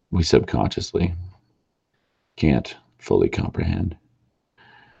we subconsciously can't fully comprehend.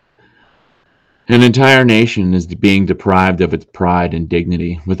 An entire nation is being deprived of its pride and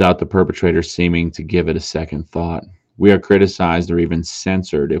dignity without the perpetrator seeming to give it a second thought. We are criticized or even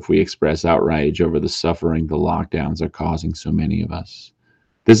censored if we express outrage over the suffering the lockdowns are causing so many of us.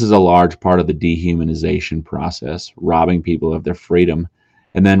 This is a large part of the dehumanization process, robbing people of their freedom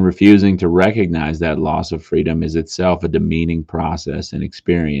and then refusing to recognize that loss of freedom is itself a demeaning process and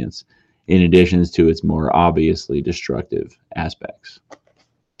experience, in addition to its more obviously destructive aspects.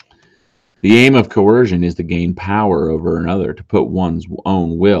 The aim of coercion is to gain power over another, to put one's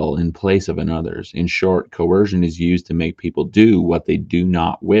own will in place of another's. In short, coercion is used to make people do what they do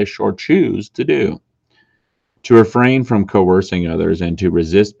not wish or choose to do. To refrain from coercing others and to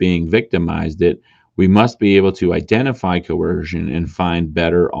resist being victimized we must be able to identify coercion and find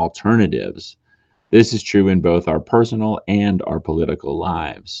better alternatives. This is true in both our personal and our political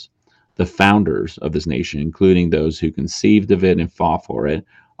lives. The founders of this nation, including those who conceived of it and fought for it,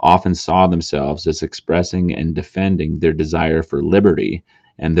 often saw themselves as expressing and defending their desire for liberty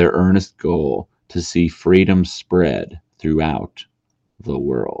and their earnest goal to see freedom spread throughout the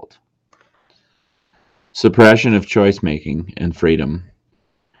world. Suppression of choice making and freedom.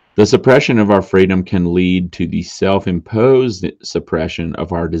 The suppression of our freedom can lead to the self-imposed suppression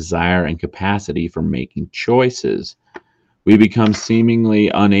of our desire and capacity for making choices. We become seemingly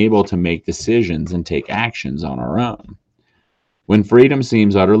unable to make decisions and take actions on our own. When freedom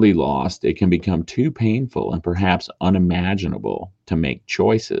seems utterly lost, it can become too painful and perhaps unimaginable to make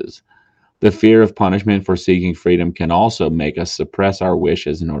choices. The fear of punishment for seeking freedom can also make us suppress our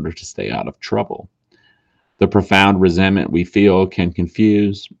wishes in order to stay out of trouble. The profound resentment we feel can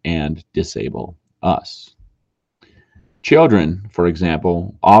confuse and disable us. Children, for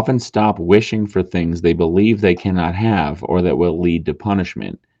example, often stop wishing for things they believe they cannot have or that will lead to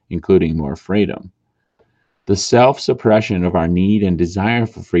punishment, including more freedom. The self-suppression of our need and desire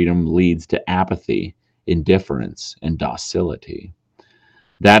for freedom leads to apathy, indifference, and docility.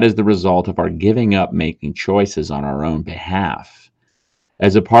 That is the result of our giving up making choices on our own behalf.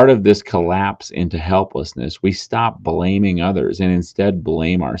 As a part of this collapse into helplessness, we stop blaming others and instead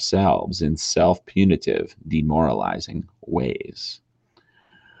blame ourselves in self-punitive, demoralizing ways.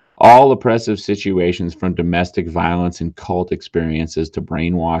 All oppressive situations, from domestic violence and cult experiences to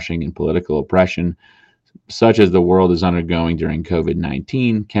brainwashing and political oppression, such as the world is undergoing during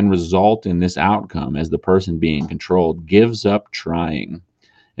COVID-19, can result in this outcome as the person being controlled gives up trying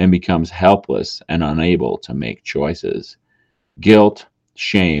and becomes helpless and unable to make choices. Guilt,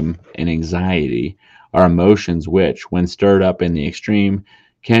 shame, and anxiety are emotions which, when stirred up in the extreme,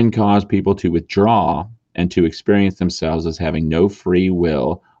 can cause people to withdraw and to experience themselves as having no free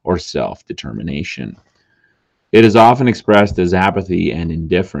will or self-determination. It is often expressed as apathy and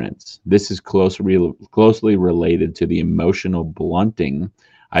indifference. This is closely related to the emotional blunting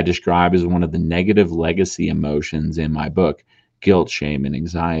I describe as one of the negative legacy emotions in my book, guilt, shame, and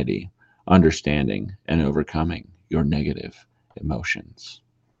anxiety, understanding and overcoming your negative emotions.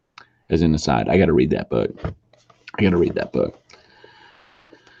 As an aside, I got to read that book.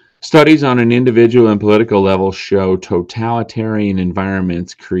 Studies on an individual and political level show totalitarian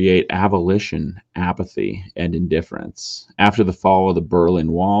environments create abolition, apathy, and indifference. After the fall of the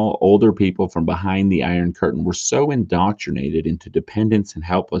Berlin Wall, older people from behind the Iron Curtain were so indoctrinated into dependence and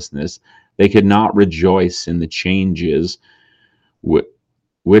helplessness they could not rejoice in the changes,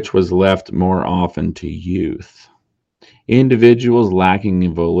 which was left more often to youth. Individuals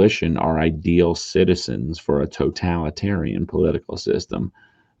lacking volition are ideal citizens for a totalitarian political system,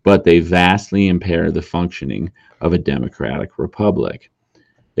 but they vastly impair the functioning of a democratic republic.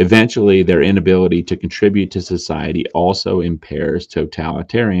 Eventually, their inability to contribute to society also impairs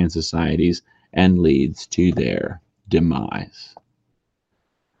totalitarian societies and leads to their demise.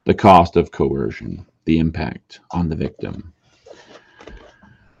 The cost of coercion, the impact on the victim.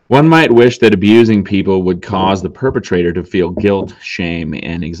 One might wish that abusing people would cause the perpetrator to feel guilt, shame,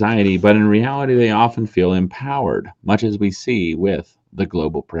 and anxiety, but in reality, they often feel empowered, much as we see with the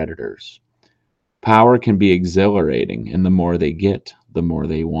global predators. Power can be exhilarating, and the more they get, the more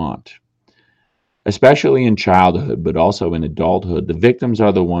they want. Especially in childhood, but also in adulthood, the victims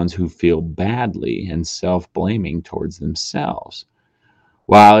are the ones who feel badly and self-blaming towards themselves.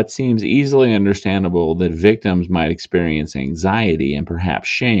 While it seems easily understandable that victims might experience anxiety and perhaps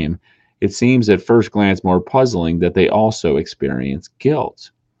shame, it seems at first glance more puzzling that they also experience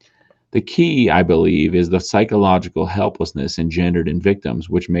guilt. The key, I believe, is the psychological helplessness engendered in victims,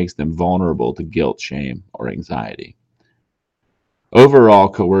 which makes them vulnerable to guilt, shame, or anxiety. Overall,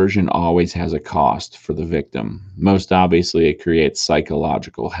 coercion always has a cost for the victim. Most obviously, it creates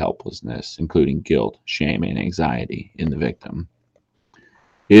psychological helplessness, including guilt, shame, and anxiety in the victim.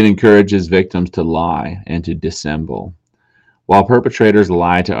 It encourages victims to lie and to dissemble. While perpetrators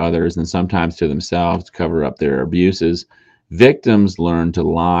lie to others and sometimes to themselves to cover up their abuses, victims learn to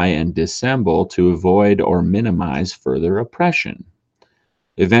lie and dissemble to avoid or minimize further oppression.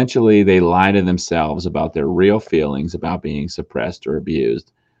 Eventually, they lie to themselves about their real feelings about being suppressed or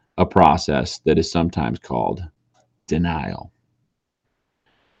abused, a process that is sometimes called denial.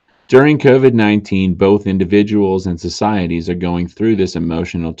 During COVID-19, both individuals and societies are going through this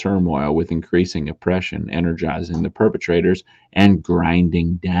emotional turmoil with increasing oppression, energizing the perpetrators and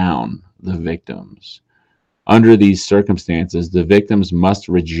grinding down the victims. Under these circumstances, the victims must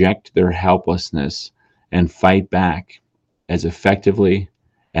reject their helplessness and fight back as effectively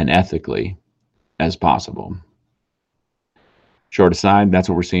and ethically as possible. Short aside, that's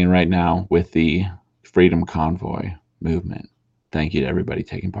what we're seeing right now with the Freedom Convoy movement. Thank you to everybody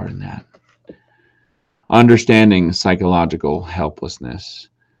taking part in that. Understanding psychological helplessness.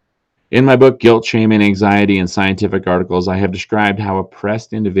 In my book, Guilt, Shame, and Anxiety in Scientific Articles, I have described how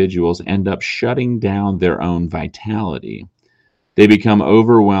oppressed individuals end up shutting down their own vitality. They become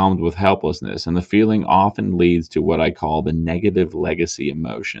overwhelmed with helplessness, and the feeling often leads to what I call the negative legacy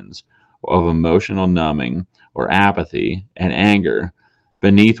emotions of emotional numbing or apathy and anger,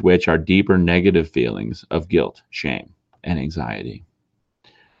 beneath which are deeper negative feelings of guilt, shame, and anxiety.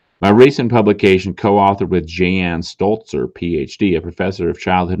 My recent publication, co-authored with Jan Stolzer, PhD, a professor of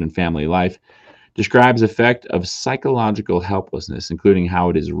childhood and family life, describes the effect of psychological helplessness, including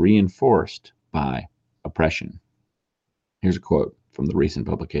how it is reinforced by oppression. Here's a quote from the recent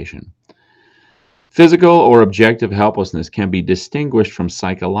publication. Physical or objective helplessness can be distinguished from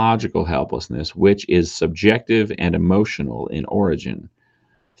psychological helplessness, which is subjective and emotional in origin.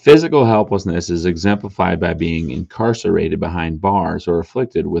 Physical helplessness is exemplified by being incarcerated behind bars or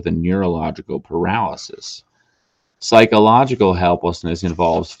afflicted with a neurological paralysis. Psychological helplessness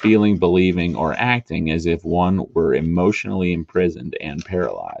involves feeling, believing, or acting as if one were emotionally imprisoned and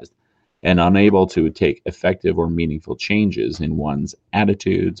paralyzed, and unable to take effective or meaningful changes in one's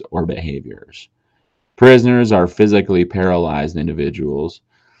attitudes or behaviors. Prisoners or physically paralyzed individuals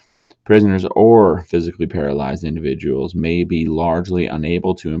may be largely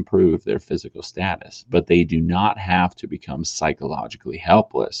unable to improve their physical status, but they do not have to become psychologically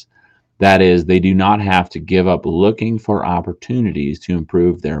helpless. That is, they do not have to give up looking for opportunities to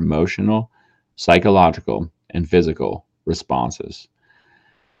improve their emotional, psychological, and physical responses.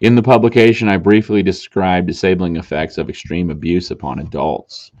 In the publication, I briefly describe disabling effects of extreme abuse upon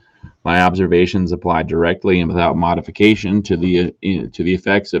adults. My observations apply directly and without modification to the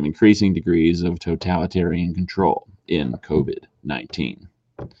effects of increasing degrees of totalitarian control in COVID-19.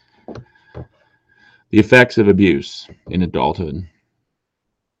 The effects of abuse in adulthood.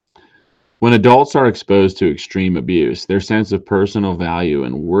 When adults are exposed to extreme abuse, their sense of personal value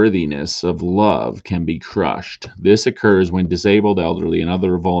and worthiness of love can be crushed. This occurs when disabled, elderly, and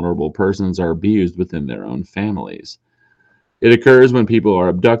other vulnerable persons are abused within their own families. It occurs when people are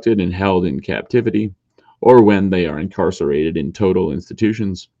abducted and held in captivity, or when they are incarcerated in total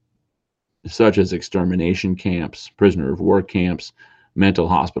institutions, such as extermination camps, prisoner of war camps, mental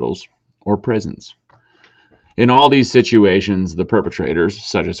hospitals, or prisons. In all these situations, the perpetrators,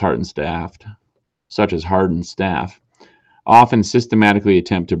 such as hardened staff, often systematically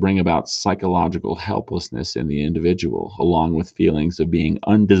attempt to bring about psychological helplessness in the individual, along with feelings of being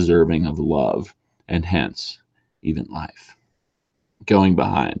undeserving of love, and hence, even life. Going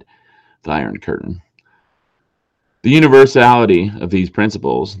behind the Iron Curtain. The universality of these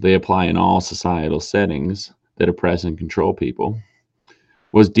principles, they apply in all societal settings that oppress and control people,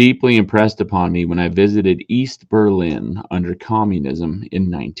 was deeply impressed upon me when I visited East Berlin under communism in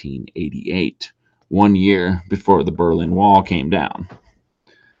 1988, 1 year before the Berlin Wall came down.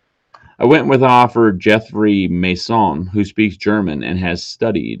 I went with author Jeffrey Masson, who speaks German and has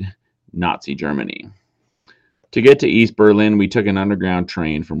studied Nazi Germany. To get to East Berlin, we took an underground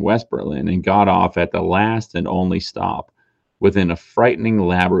train from West Berlin and got off at the last and only stop within a frightening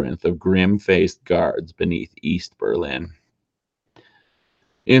labyrinth of grim-faced guards beneath East Berlin.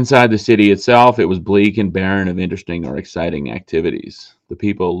 Inside the city itself, it was bleak and barren of interesting or exciting activities. The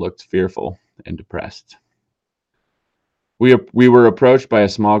people looked fearful and depressed. We were approached by a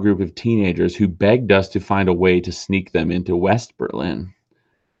small group of teenagers who begged us to find a way to sneak them into West Berlin,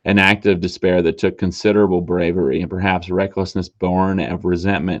 an act of despair that took considerable bravery and perhaps recklessness born of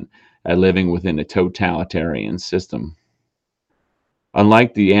resentment at living within a totalitarian system.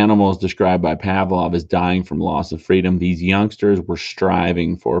 Unlike the animals described by Pavlov as dying from loss of freedom, these youngsters were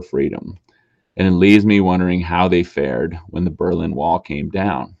striving for freedom, and it leaves me wondering how they fared when the Berlin Wall came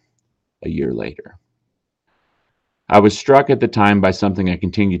down a year later. I was struck at the time by something I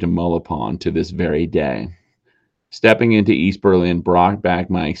continue to mull upon to this very day. Stepping into East Berlin brought back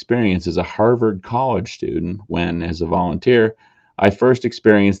my experience as a Harvard college student when, as a volunteer, I first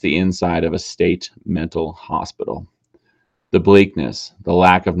experienced the inside of a state mental hospital. The bleakness, the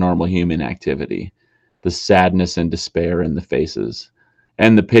lack of normal human activity, the sadness and despair in the faces,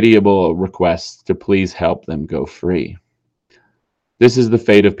 and the pitiable requests to please help them go free. This is the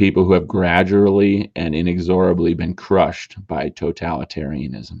fate of people who have gradually and inexorably been crushed by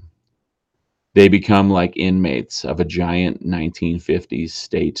totalitarianism. They become like inmates of a giant 1950s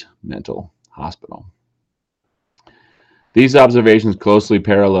state mental hospital. These observations closely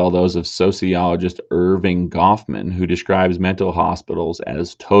parallel those of sociologist Irving Goffman, who describes mental hospitals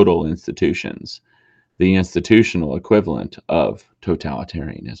as total institutions, the institutional equivalent of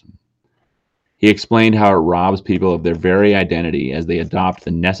totalitarianism. He explained how it robs people of their very identity as they adopt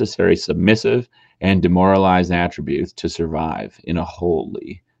the necessary submissive and demoralized attributes to survive in a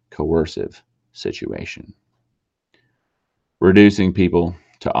wholly coercive situation. Reducing people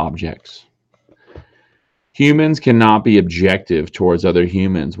to objects. Humans cannot be objective towards other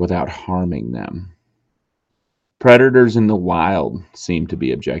humans without harming them. Predators in the wild seem to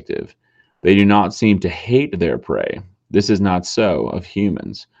be objective. They do not seem to hate their prey. This is not so of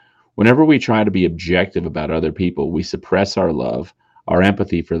humans. Whenever we try to be objective about other people, we suppress our love, our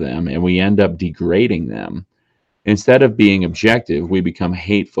empathy for them, and we end up degrading them. Instead of being objective, we become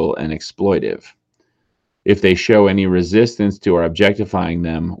hateful and exploitive. If they show any resistance to our objectifying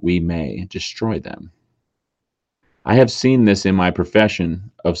them, we may destroy them. I have seen this in my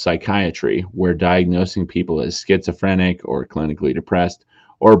profession of psychiatry, where diagnosing people as schizophrenic or clinically depressed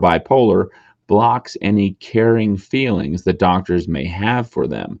or bipolar blocks any caring feelings that doctors may have for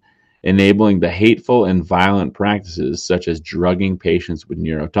them, enabling the hateful and violent practices such as drugging patients with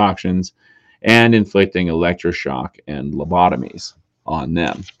neurotoxins and inflicting electroshock and lobotomies on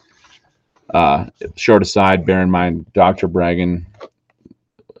them. Short aside, bear in mind, Dr. Bragan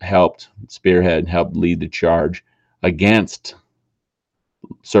helped lead the charge against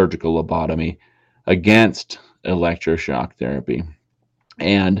surgical lobotomy, against electroshock therapy,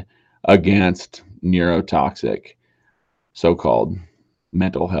 and against neurotoxic so-called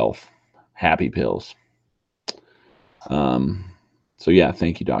mental health happy pills. So yeah,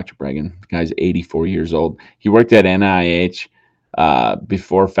 thank you, Dr. Bragan. The guy's 84 years old. He worked at NIH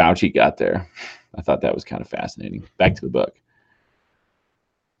before Fauci got there. I thought that was kind of fascinating. Back to the book.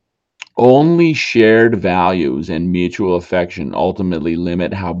 Only shared values and mutual affection ultimately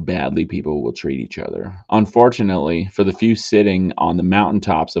limit how badly people will treat each other. Unfortunately, for the few sitting on the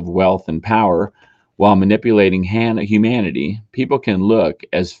mountaintops of wealth and power while manipulating humanity, people can look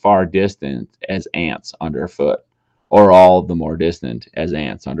as far distant as ants underfoot, or all the more distant as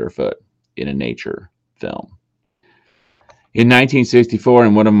ants underfoot. in a Nature film. In 1964,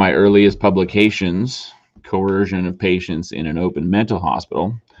 in one of my earliest publications, Coercion of Patients in an Open Mental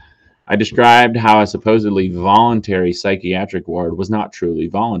Hospital, I described how a supposedly voluntary psychiatric ward was not truly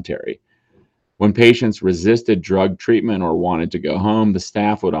voluntary. When patients resisted drug treatment or wanted to go home, the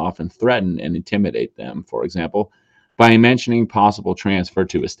staff would often threaten and intimidate them, for example, by mentioning possible transfer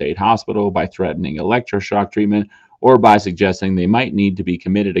to a state hospital, by threatening electroshock treatment, or by suggesting they might need to be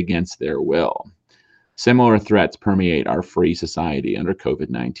committed against their will. Similar threats permeate our free society under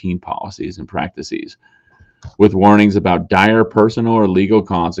COVID-19 policies and practices, with warnings about dire personal or legal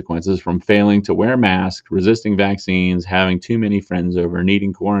consequences from failing to wear masks, resisting vaccines, having too many friends over,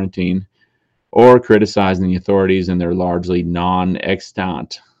 needing quarantine, or criticizing the authorities and their largely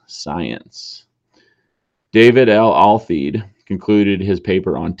non-extant science. David L. Altheed concluded his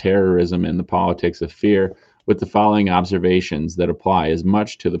paper on terrorism and the politics of fear with the following observations that apply as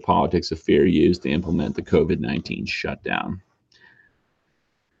much to the politics of fear used to implement the COVID-19 shutdown.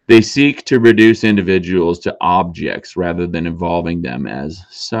 They seek to reduce individuals to objects rather than involving them as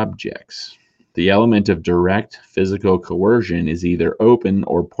subjects. The element of direct physical coercion is either open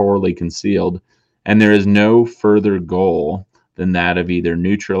or poorly concealed, and there is no further goal than that of either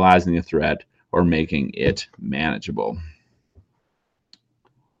neutralizing the threat or making it manageable.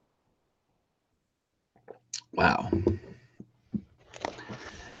 Wow.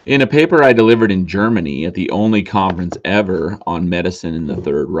 In a paper I delivered in Germany at the only conference ever on medicine in the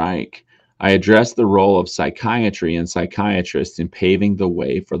Third Reich, I addressed the role of psychiatry and psychiatrists in paving the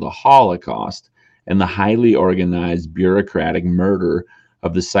way for the Holocaust and the highly organized bureaucratic murder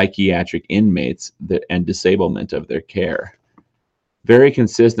of the psychiatric inmates and disablement of their care. Very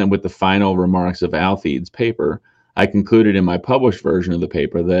consistent with the final remarks of Altheed's paper, I concluded in my published version of the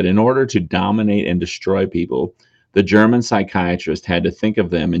paper that in order to dominate and destroy people, the German psychiatrist had to think of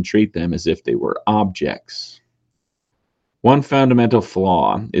them and treat them as if they were objects. One fundamental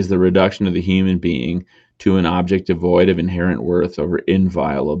flaw is the reduction of the human being to an object devoid of inherent worth or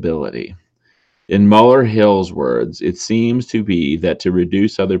inviolability. In Muller-Hill's words, it seems to be that to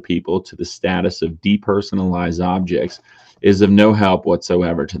reduce other people to the status of depersonalized objects is of no help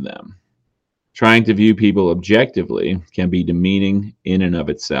whatsoever to them. Trying to view people objectively can be demeaning in and of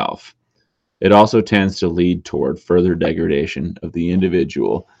itself. It also tends to lead toward further degradation of the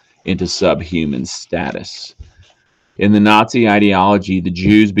individual into subhuman status. In the Nazi ideology, the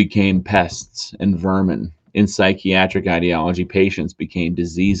Jews became pests and vermin. In psychiatric ideology, patients became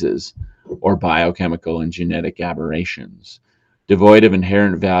diseases or biochemical and genetic aberrations. Devoid of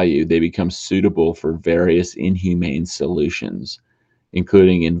inherent value, they become suitable for various inhumane solutions,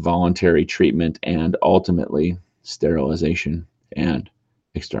 including involuntary treatment and, ultimately, sterilization and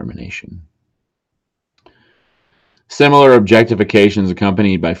extermination. Similar objectifications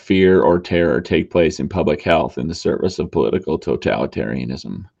accompanied by fear or terror take place in public health in the service of political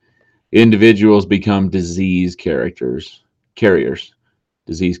totalitarianism. Individuals become disease carriers,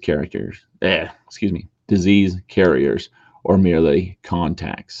 or merely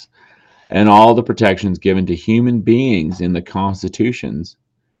contacts. And all the protections given to human beings in the Constitution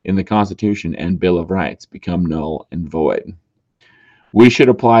and Bill of Rights become null and void. We should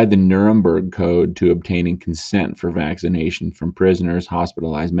apply the Nuremberg Code to obtaining consent for vaccination from prisoners,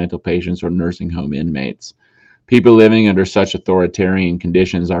 hospitalized mental patients, or nursing home inmates. People living under such authoritarian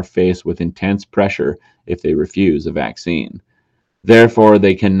conditions are faced with intense pressure if they refuse a vaccine. Therefore,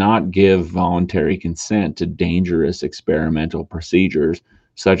 they cannot give voluntary consent to dangerous experimental procedures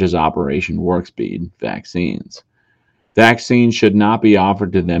such as Operation Warp Speed vaccines. Vaccines should not be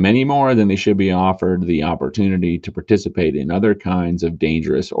offered to them any more than they should be offered the opportunity to participate in other kinds of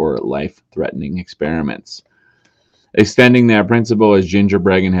dangerous or life-threatening experiments. Extending that principle, as Ginger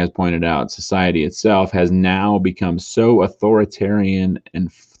Bregan has pointed out, society itself has now become so authoritarian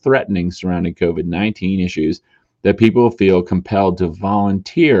and threatening surrounding COVID-19 issues that people feel compelled to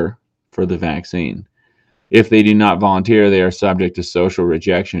volunteer for the vaccine. If they do not volunteer, they are subject to social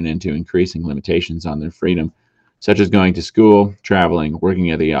rejection and to increasing limitations on their freedom, such as going to school, traveling, working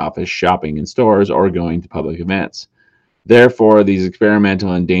at the office, shopping in stores, or going to public events. Therefore, these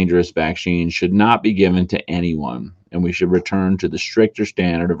experimental and dangerous vaccines should not be given to anyone, and we should return to the stricter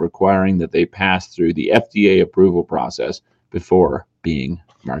standard of requiring that they pass through the FDA approval process before being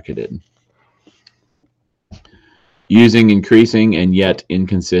marketed. Using increasing and yet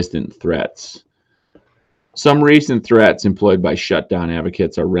inconsistent threats. Some recent threats employed by shutdown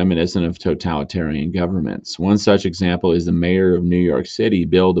advocates are reminiscent of totalitarian governments. One such example is the mayor of New York City,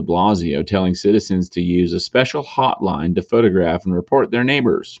 Bill de Blasio, telling citizens to use a special hotline to photograph and report their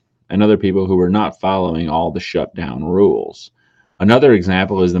neighbors and other people who were not following all the shutdown rules. Another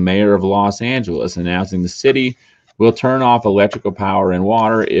example is the mayor of Los Angeles announcing the city will turn off electrical power and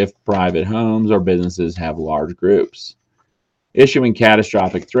water if private homes or businesses have large groups. Issuing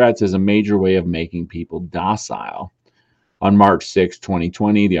catastrophic threats is a major way of making people docile. On March 6,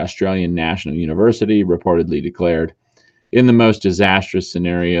 2020, the Australian National University reportedly declared, in the most disastrous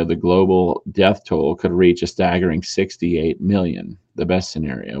scenario, the global death toll could reach a staggering 68 million. The best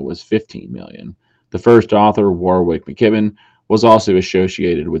scenario was 15 million. The first author, Warwick McKibben, was also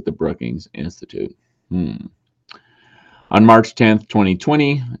associated with the Brookings Institute. On March 10,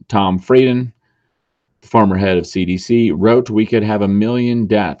 2020, Tom Frieden, the former head of CDC, wrote we could have 1 million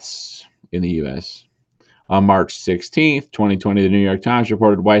deaths in the U.S. On March 16, 2020, the New York Times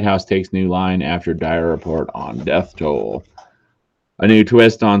reported White House takes new line after dire report on death toll. A new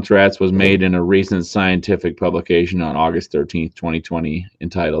twist on threats was made in a recent scientific publication on August 13, 2020,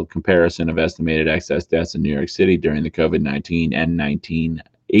 entitled Comparison of Estimated Excess Deaths in New York City During the COVID-19 and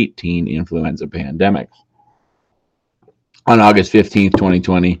 1918 Influenza Pandemic. On August 15,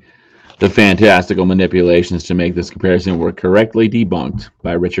 2020, the fantastical manipulations to make this comparison were correctly debunked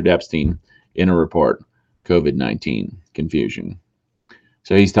by Richard Epstein in a report, COVID-19 Confusion.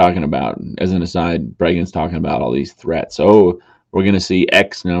 So he's talking about, as an aside, Bregan's talking about all these threats. Oh, we're going to see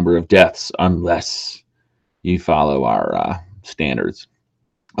X number of deaths unless you follow our standards.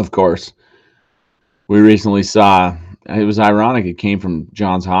 Of course, we recently saw, it was ironic, it came from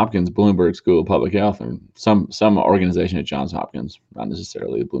Johns Hopkins Bloomberg School of Public Health, or some organization at Johns Hopkins, not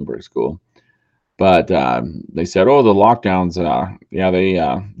necessarily the Bloomberg School. But they said, oh, the lockdowns, they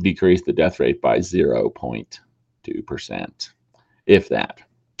decreased the death rate by 0.2%, if that.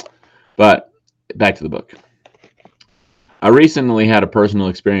 But back to the book. I recently had a personal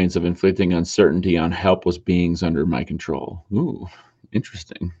experience of inflicting uncertainty on helpless beings under my control. Ooh,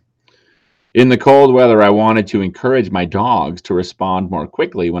 interesting. In the cold weather, I wanted to encourage my dogs to respond more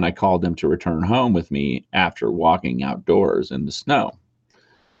quickly when I called them to return home with me after walking outdoors in the snow.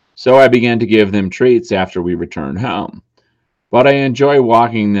 So I began to give them treats after we returned home. But I enjoy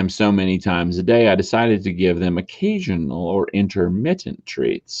walking them so many times a day, I decided to give them occasional or intermittent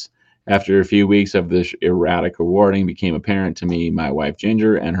treats. After a few weeks of this erratic rewarding, became apparent to me, my wife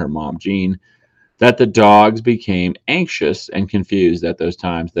Ginger, and her mom Jean, that the dogs became anxious and confused at those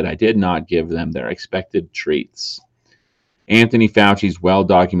times that I did not give them their expected treats. Anthony Fauci's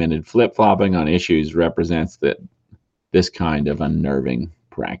well-documented flip-flopping on issues represents this kind of unnerving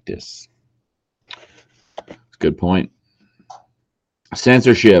practice. Good point.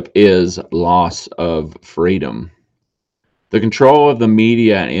 Censorship is loss of freedom. The control of the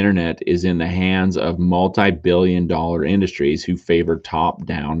media and internet is in the hands of multi-billion-dollar industries who favor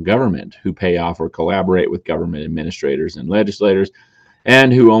top-down government, who pay off or collaborate with government administrators and legislators,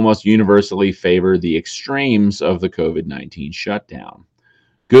 and who almost universally favor the extremes of the COVID-19 shutdown.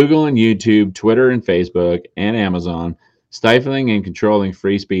 Google and YouTube, Twitter and Facebook, and Amazon stifling and controlling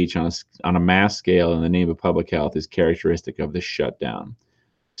free speech on a mass scale in the name of public health is characteristic of the shutdown.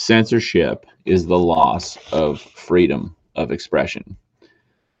 Censorship is the loss of freedom of expression.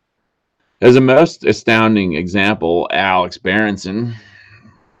 As a most astounding example, Alex Berenson,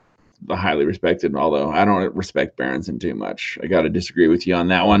 the highly respected, although I don't respect Berenson too much. I got to disagree with you on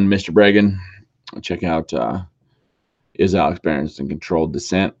that one, Mr. Bregan. Check out, is Alex Berenson controlled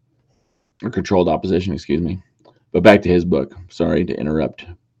dissent, or controlled opposition, excuse me. But back to his book. Sorry to interrupt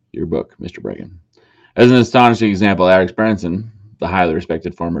your book, Mr. Bregan. As an astonishing example, Alex Berenson, the highly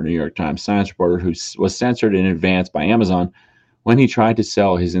respected former New York Times science reporter who was censored in advance by Amazon when he tried to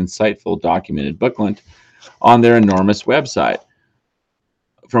sell his insightful documented booklet on their enormous website.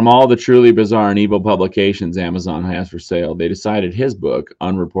 From all the truly bizarre and evil publications Amazon has for sale, they decided his book,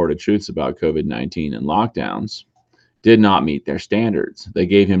 Unreported Truths About COVID-19 and Lockdowns, did not meet their standards. They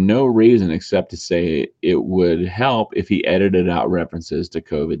gave him no reason except to say it would help if he edited out references to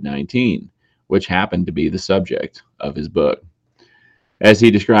COVID-19, which happened to be the subject of his book. As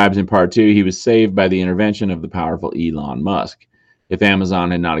he describes in part 2, he was saved by the intervention of the powerful Elon Musk. If Amazon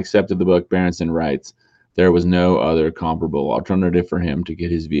had not accepted the book, Berenson writes, there was no other comparable alternative for him to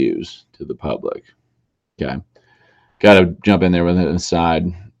get his views to the public. Okay. Got to jump in there with an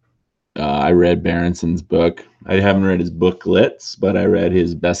aside. I read Berenson's book. I haven't read his booklets, but I read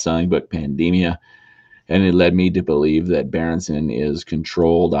his best-selling book, Pandemia, and it led me to believe that Berenson is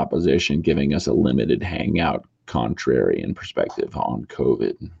controlled opposition, giving us a limited hangout contrarian perspective on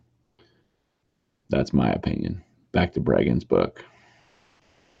COVID. That's my opinion. Back to Bregan's book.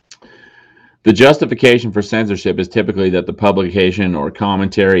 The justification for censorship is typically that the publication or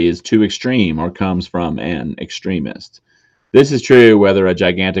commentary is too extreme or comes from an extremist. This is true whether a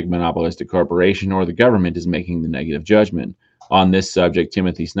gigantic monopolistic corporation or the government is making the negative judgment. On this subject,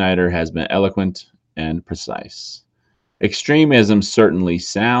 Timothy Snyder has been eloquent and precise. Extremism certainly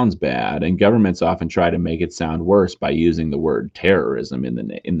sounds bad, and governments often try to make it sound worse by using the word terrorism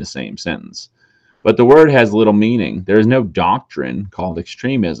in the same sentence. But the word has little meaning. There is no doctrine called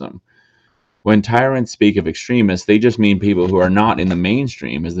extremism. When tyrants speak of extremists, they just mean people who are not in the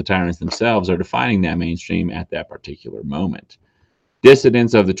mainstream, as the tyrants themselves are defining that mainstream at that particular moment.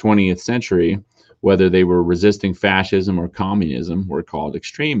 Dissidents of the 20th century, whether they were resisting fascism or communism, were called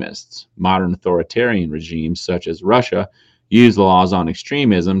extremists. Modern authoritarian regimes, such as Russia, use laws on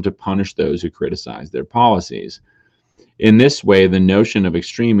extremism to punish those who criticize their policies. In this way, the notion of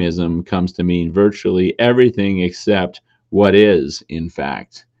extremism comes to mean virtually everything except what is, in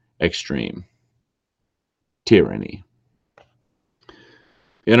fact, extreme: tyranny.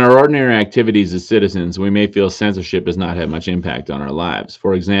 In our ordinary activities as citizens, we may feel censorship does not have much impact on our lives.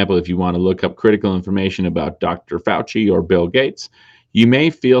 For example, if you want to look up critical information about Dr. Fauci or Bill Gates, you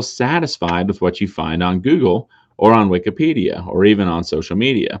may feel satisfied with what you find on Google or on Wikipedia or even on social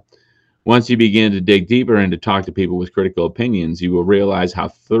media. Once you begin to dig deeper and to talk to people with critical opinions, you will realize how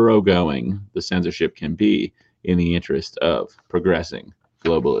thoroughgoing the censorship can be in the interest of progressing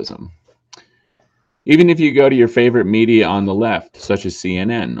globalism. Even if you go to your favorite media on the left, such as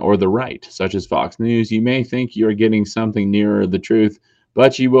CNN, or the right, such as Fox News, you may think you're getting something nearer the truth,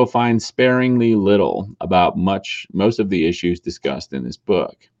 but you will find sparingly little about most of the issues discussed in this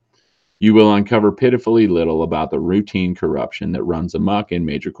book. You will uncover pitifully little about the routine corruption that runs amok in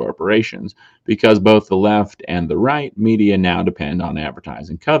major corporations, because both the left and the right media now depend on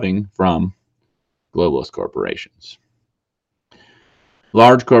advertising coming from globalist corporations.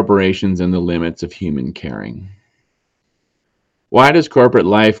 Large corporations and the limits of human caring. Why does corporate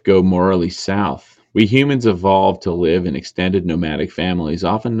life go morally south? We humans evolved to live in extended nomadic families,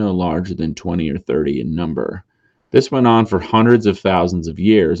 often no larger than 20 or 30 in number. This went on for hundreds of thousands of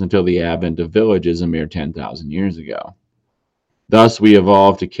years until the advent of villages a mere 10,000 years ago. Thus, we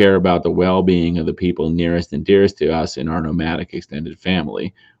evolved to care about the well-being of the people nearest and dearest to us in our nomadic extended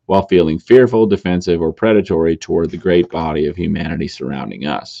family, while feeling fearful, defensive, or predatory toward the great body of humanity surrounding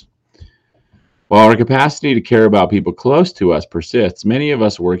us. While our capacity to care about people close to us persists, many of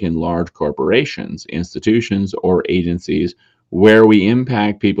us work in large corporations, institutions, or agencies where we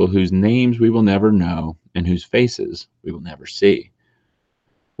impact people whose names we will never know and whose faces we will never see.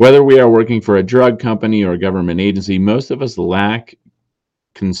 Whether we are working for a drug company or a government agency, most of us lack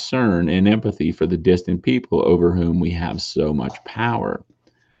concern and empathy for the distant people over whom we have so much power.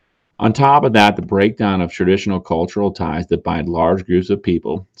 On top of that, the breakdown of traditional cultural ties that bind large groups of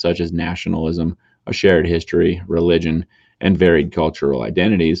people, such as nationalism, a shared history, religion, and varied cultural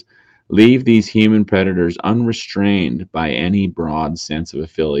identities, leave these human predators unrestrained by any broad sense of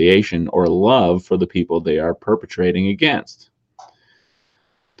affiliation or love for the people they are perpetrating against.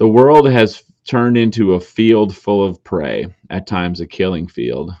 The world has turned into a field full of prey, at times a killing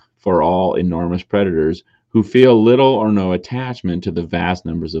field, for all enormous predators who feel little or no attachment to the vast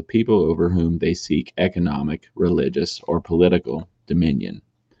numbers of people over whom they seek economic, religious, or political dominion.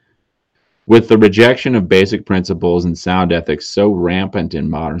 With the rejection of basic principles and sound ethics so rampant in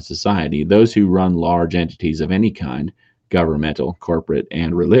modern society, those who run large entities of any kind, governmental, corporate,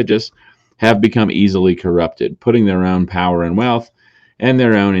 and religious, have become easily corrupted, putting their own power and wealth and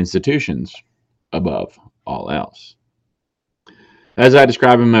their own institutions above all else. As I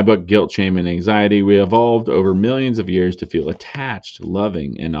describe in my book, Guilt, Shame, and Anxiety, we evolved over millions of years to feel attached,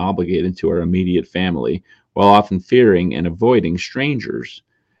 loving, and obligated to our immediate family, while often fearing and avoiding strangers.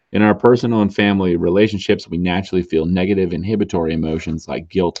 In our personal and family relationships, we naturally feel negative, inhibitory emotions like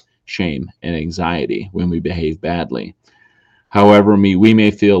guilt, shame, and anxiety when we behave badly. However, we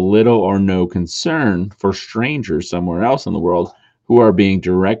may feel little or no concern for strangers somewhere else in the world who are being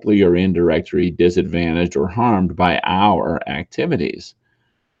directly or indirectly disadvantaged or harmed by our activities.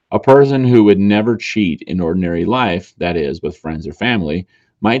 A person who would never cheat in ordinary life, that is, with friends or family,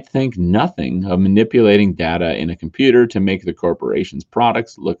 might think nothing of manipulating data in a computer to make the corporation's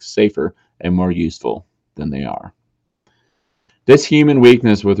products look safer and more useful than they are. This human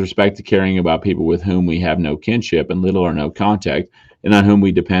weakness with respect to caring about people with whom we have no kinship and little or no contact, and on whom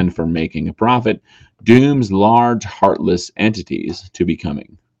we depend for making a profit, dooms large, heartless entities to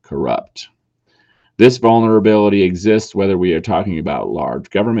becoming corrupt. This vulnerability exists whether we are talking about large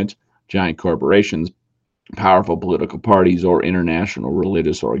government, giant corporations, powerful political parties, or international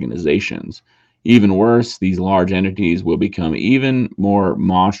religious organizations. Even worse, these large entities will become even more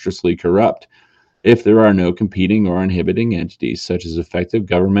monstrously corrupt if there are no competing or inhibiting entities, such as effective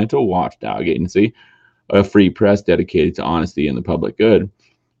governmental watchdog agency, a free press dedicated to honesty and the public good,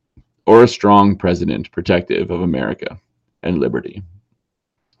 or a strong president protective of America and liberty.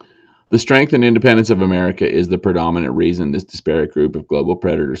 The strength and independence of America is the predominant reason this disparate group of global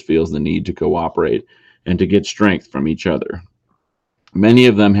predators feels the need to cooperate and to get strength from each other. Many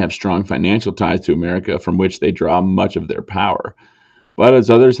of them have strong financial ties to America from which they draw much of their power. But as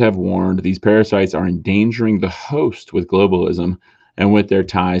others have warned, these parasites are endangering the host with globalism and with their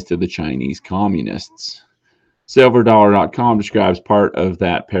ties to the Chinese communists. SilverDollar.com describes part of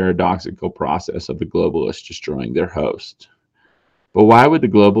that paradoxical process of the globalists destroying their host. But why would the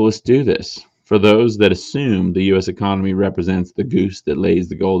globalists do this? For those that assume the U.S. economy represents the goose that lays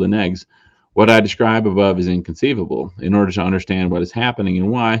the golden eggs, what I describe above is inconceivable. In order to understand what is happening and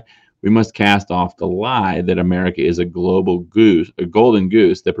why, we must cast off the lie that America is a global goose, a golden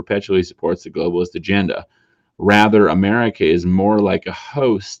goose that perpetually supports the globalist agenda. Rather, America is more like a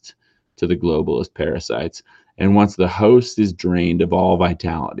host to the globalist parasites. And once the host is drained of all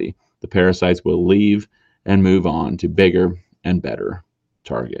vitality, the parasites will leave and move on to bigger and better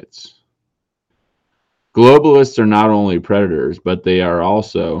targets. Globalists are not only predators, but they are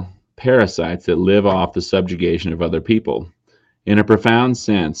also parasites that live off the subjugation of other people. In a profound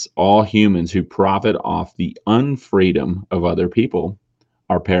sense, all humans who profit off the unfreedom of other people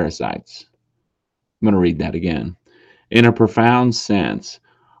are parasites. I'm going to read that again. In a profound sense,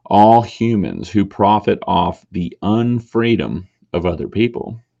 all humans who profit off the unfreedom of other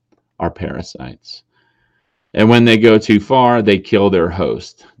people are parasites. And when they go too far, they kill their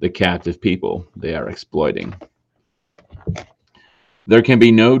host, the captive people they are exploiting. There can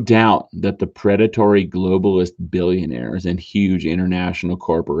be no doubt that the predatory globalist billionaires and huge international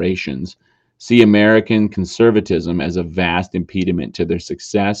corporations see American conservatism as a vast impediment to their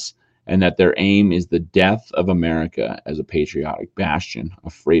success, and that their aim is the death of America as a patriotic bastion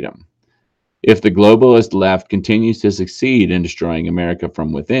of freedom. If the globalist left continues to succeed in destroying America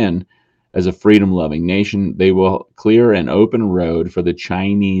from within, as a freedom-loving nation, they will clear an open road for the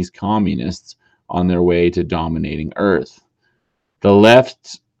Chinese communists on their way to dominating Earth. The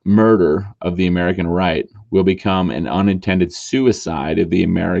left's murder of the American right will become an unintended suicide of the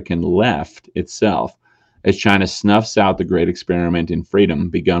American left itself, as China snuffs out the great experiment in freedom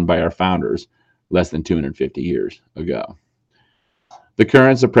begun by our founders less than 250 years ago. The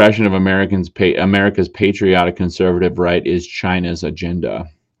current suppression of America's patriotic conservative right is China's agenda.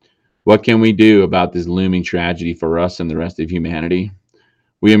 What can we do about this looming tragedy for us and the rest of humanity?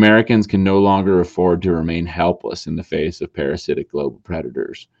 We Americans can no longer afford to remain helpless in the face of parasitic global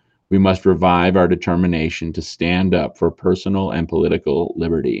predators. We must revive our determination to stand up for personal and political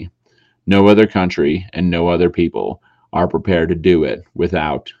liberty. No other country and no other people are prepared to do it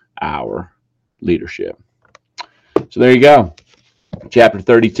without our leadership. So there you go. Chapter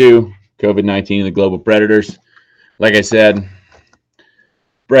 32, COVID-19 and the global predators. Like I said,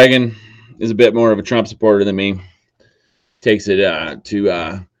 Bregan is a bit more of a Trump supporter than me. Takes it he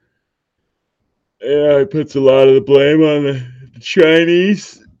puts a lot of the blame on the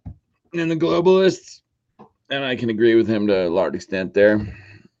Chinese and the globalists. And I can agree with him to a large extent there.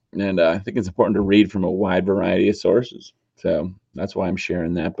 And I think it's important to read from a wide variety of sources. So that's why I'm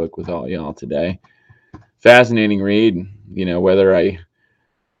sharing that book with all y'all today. Fascinating read. You know, whether I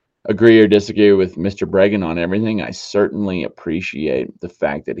agree or disagree with Mr. Bregan on everything, I certainly appreciate the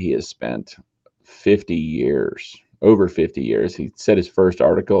fact that he has spent 50 years, over 50 years. He said his first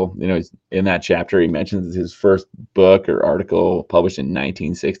article, you know, in that chapter, he mentions his first book or article published in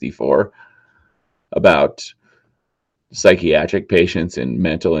 1964 about psychiatric patients in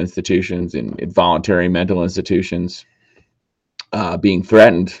mental institutions, in involuntary mental institutions, being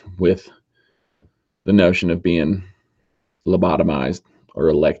threatened with the notion of being lobotomized or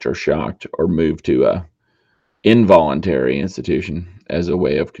electroshocked or moved to a involuntary institution as a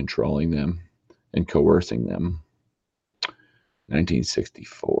way of controlling them and coercing them.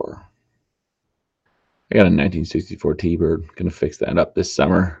 1964. I got a 1964 T-Bird. Gonna fix that up this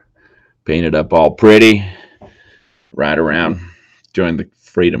summer. Paint it up all pretty. Ride around. Join the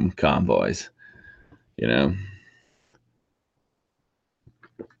freedom convoys. You know.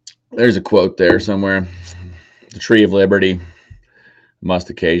 There's a quote there somewhere. The tree of liberty must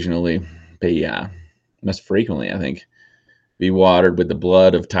occasionally be, must frequently, I think, be watered with the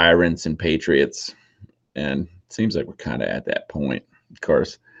blood of tyrants and patriots. And it seems like we're kind of at that point. Of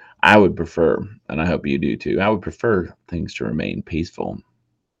course, I would prefer, and I hope you do too, I would prefer things to remain peaceful.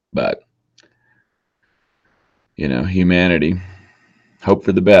 But, you know, humanity, hope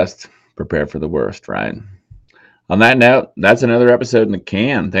for the best, prepare for the worst, right? On that note, that's another episode in the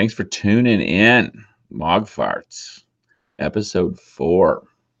can. Thanks for tuning in. MOGFARTS, episode 4,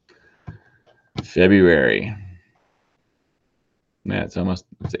 February. Yeah, it's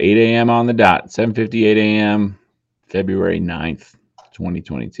 8 a.m. on the dot, 7:58 a.m., February 9th,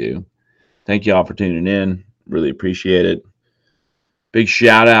 2022. Thank you all for tuning in. Really appreciate it. Big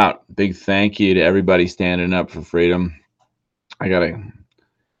shout out, big thank you to everybody standing up for freedom. I've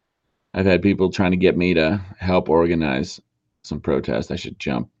had people trying to get me to help organize some protests. I should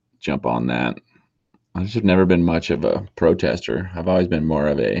jump on that. I've just never been much of a protester. I've always been more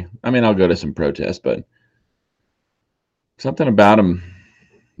of I'll go to some protests, but something about them,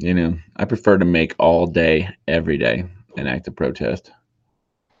 I prefer to make all day, every day, an act of protest.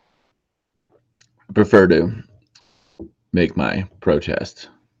 I prefer to make my protest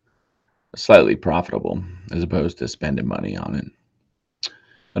slightly profitable as opposed to spending money on it.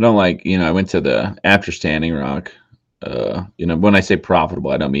 I don't like, I went to after Standing Rock, when I say profitable,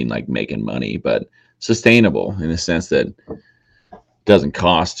 I don't mean like making money, but sustainable in the sense that it doesn't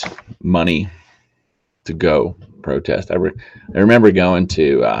cost money to go protest. I remember going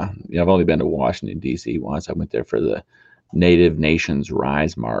to, I've only been to Washington, D.C. once. I went there for the Native Nations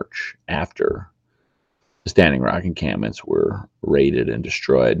Rise March after the Standing Rock encampments were raided and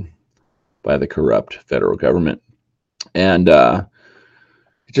destroyed by the corrupt federal government. And it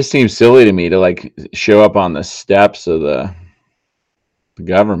just seems silly to me to like show up on the steps of the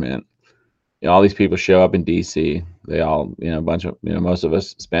government. All these people show up in DC. They all, a bunch of, most of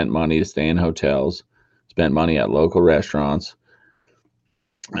us spent money to stay in hotels, spent money at local restaurants.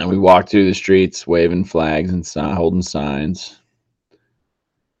 And we walked through the streets waving flags and holding signs.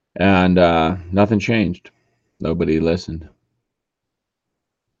 And nothing changed. Nobody listened.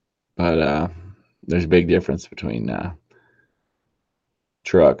 But there's a big difference between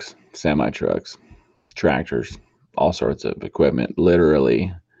trucks, semi-trucks, tractors, all sorts of equipment,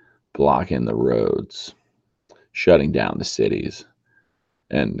 literally blocking the roads, shutting down the cities,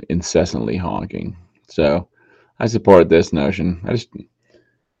 and incessantly honking. So I support this notion. I just,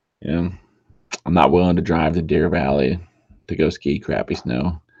 I'm not willing to drive to Deer Valley to go ski crappy snow.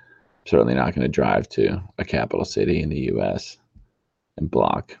 I'm certainly not going to drive to a capital city in the U.S. and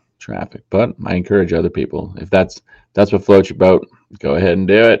block traffic. But I encourage other people, if that's what floats your boat, go ahead and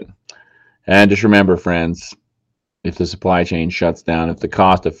do it. And just remember, friends, if the supply chain shuts down, if the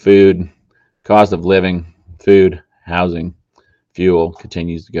cost of food, cost of living, food, housing, fuel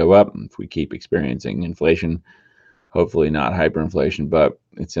continues to go up, if we keep experiencing inflation, hopefully not hyperinflation, but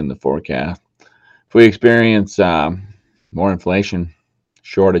it's in the forecast. If we experience more inflation,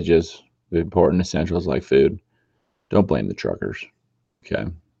 shortages of important essentials like food, don't blame the truckers. Okay.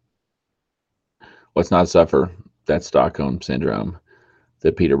 Let's not suffer that Stockholm syndrome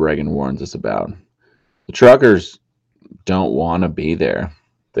that Peter Bregan warns us about. The truckers don't want to be there.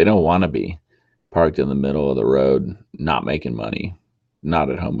 They don't want to be parked in the middle of the road, not making money, not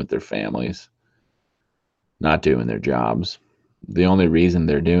at home with their families, not doing their jobs. The only reason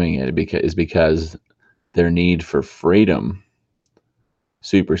they're doing it is because their need for freedom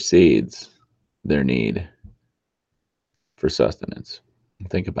supersedes their need for sustenance.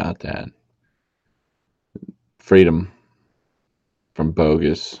 Think about that. Freedom from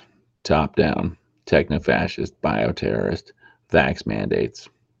bogus, top-down, techno-fascist, bioterrorist, vax mandates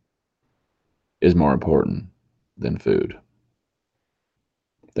is more important than food.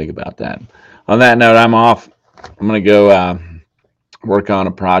 Think about that. On that note, I'm off. I'm going to go work on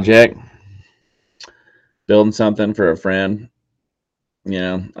a project, building something for a friend.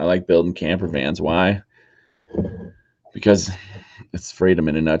 I like building camper vans. Why? Because it's freedom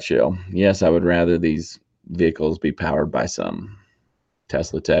in a nutshell. Yes, I would rather these vehicles be powered by some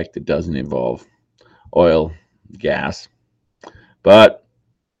Tesla tech that doesn't involve oil, gas, but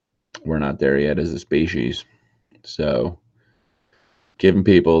we're not there yet as a species. So giving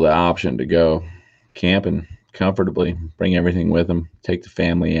people the option to go camping comfortably, bring everything with them, take the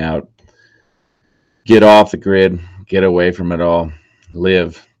family out, get off the grid, get away from it all,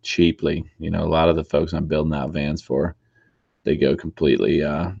 live cheaply. A lot of the folks I'm building out vans for, they go completely,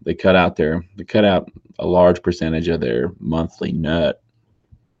 they cut out a large percentage of their monthly nut,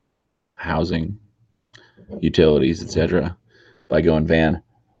 housing, utilities, etc., by going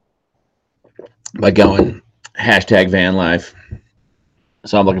hashtag van life.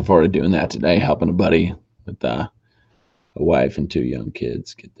 So I'm looking forward to doing that today, helping a buddy with a wife and 2 young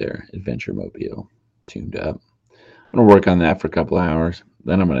kids get their adventure mobile tuned up. I'm going to work on that for a couple of hours.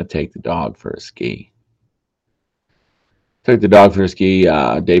 Then I'm going to take the dog for a ski. Took the dog for a ski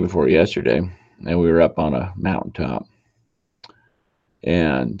day before yesterday, and we were up on a mountaintop.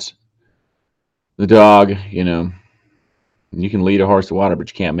 And the dog, you can lead a horse to water, but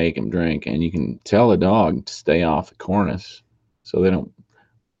you can't make him drink. And you can tell a dog to stay off the cornice so they don't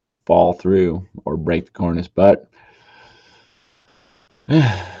fall through or break the cornice. But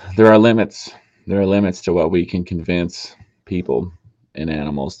there are limits. there are limits to what we can convince people and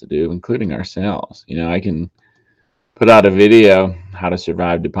animals to do, including ourselves. I can put out a video how to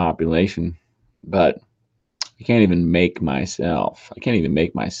survive depopulation, but I can't even make myself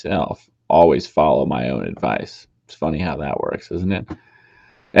always follow my own advice. It's funny how that works, isn't it?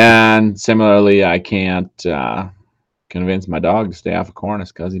 And similarly, I can't convince my dog to stay off a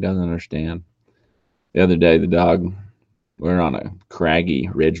cornice because he doesn't understand. The other day, we're on a craggy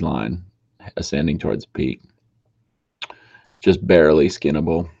ridge line ascending towards the peak, just barely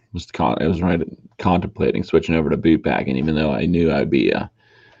skinnable. It was right contemplating switching over to boot packing, even though I knew I'd be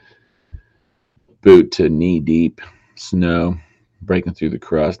boot to knee deep snow, breaking through the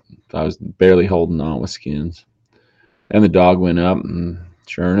crust. I was barely holding on with skins. And the dog went up, and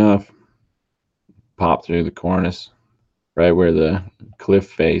sure enough, popped through the cornice, right where the cliff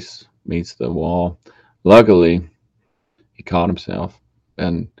face meets the wall. Luckily, he caught himself.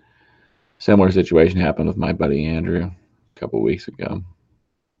 And similar situation happened with my buddy Andrew a couple of weeks ago.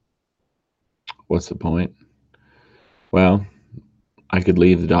 What's the point? Well, I could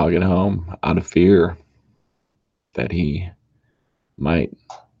leave the dog at home out of fear that he might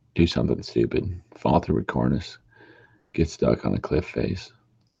do something stupid, fall through a cornice, get stuck on a cliff face,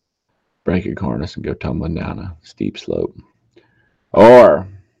 break a cornice, and go tumbling down a steep slope. Or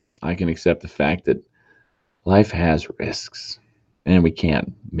I can accept the fact that life has risks and we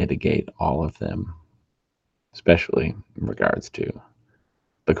can't mitigate all of them, especially in regards to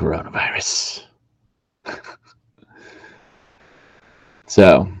the coronavirus.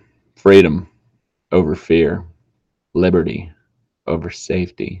 So, freedom over fear, liberty over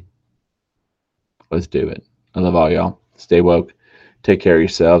safety. Let's do it. I love all y'all. Stay woke. Take care of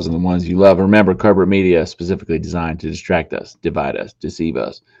yourselves and the ones you love. Remember, corporate media is specifically designed to distract us, divide us, deceive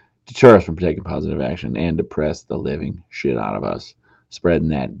us, deter us from taking positive action, and depress the living shit out of us, spreading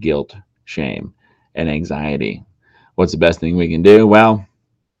that guilt, shame, and anxiety. What's the best thing we can do? Well,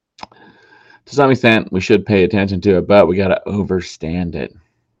 to some extent, we should pay attention to it, but we got to overstand it.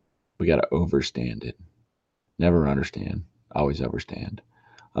 Never understand, always overstand.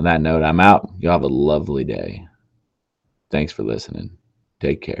 On that note, I'm out. Y'all have a lovely day. Thanks for listening.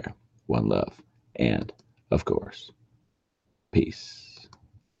 Take care. One love. And, of course, peace.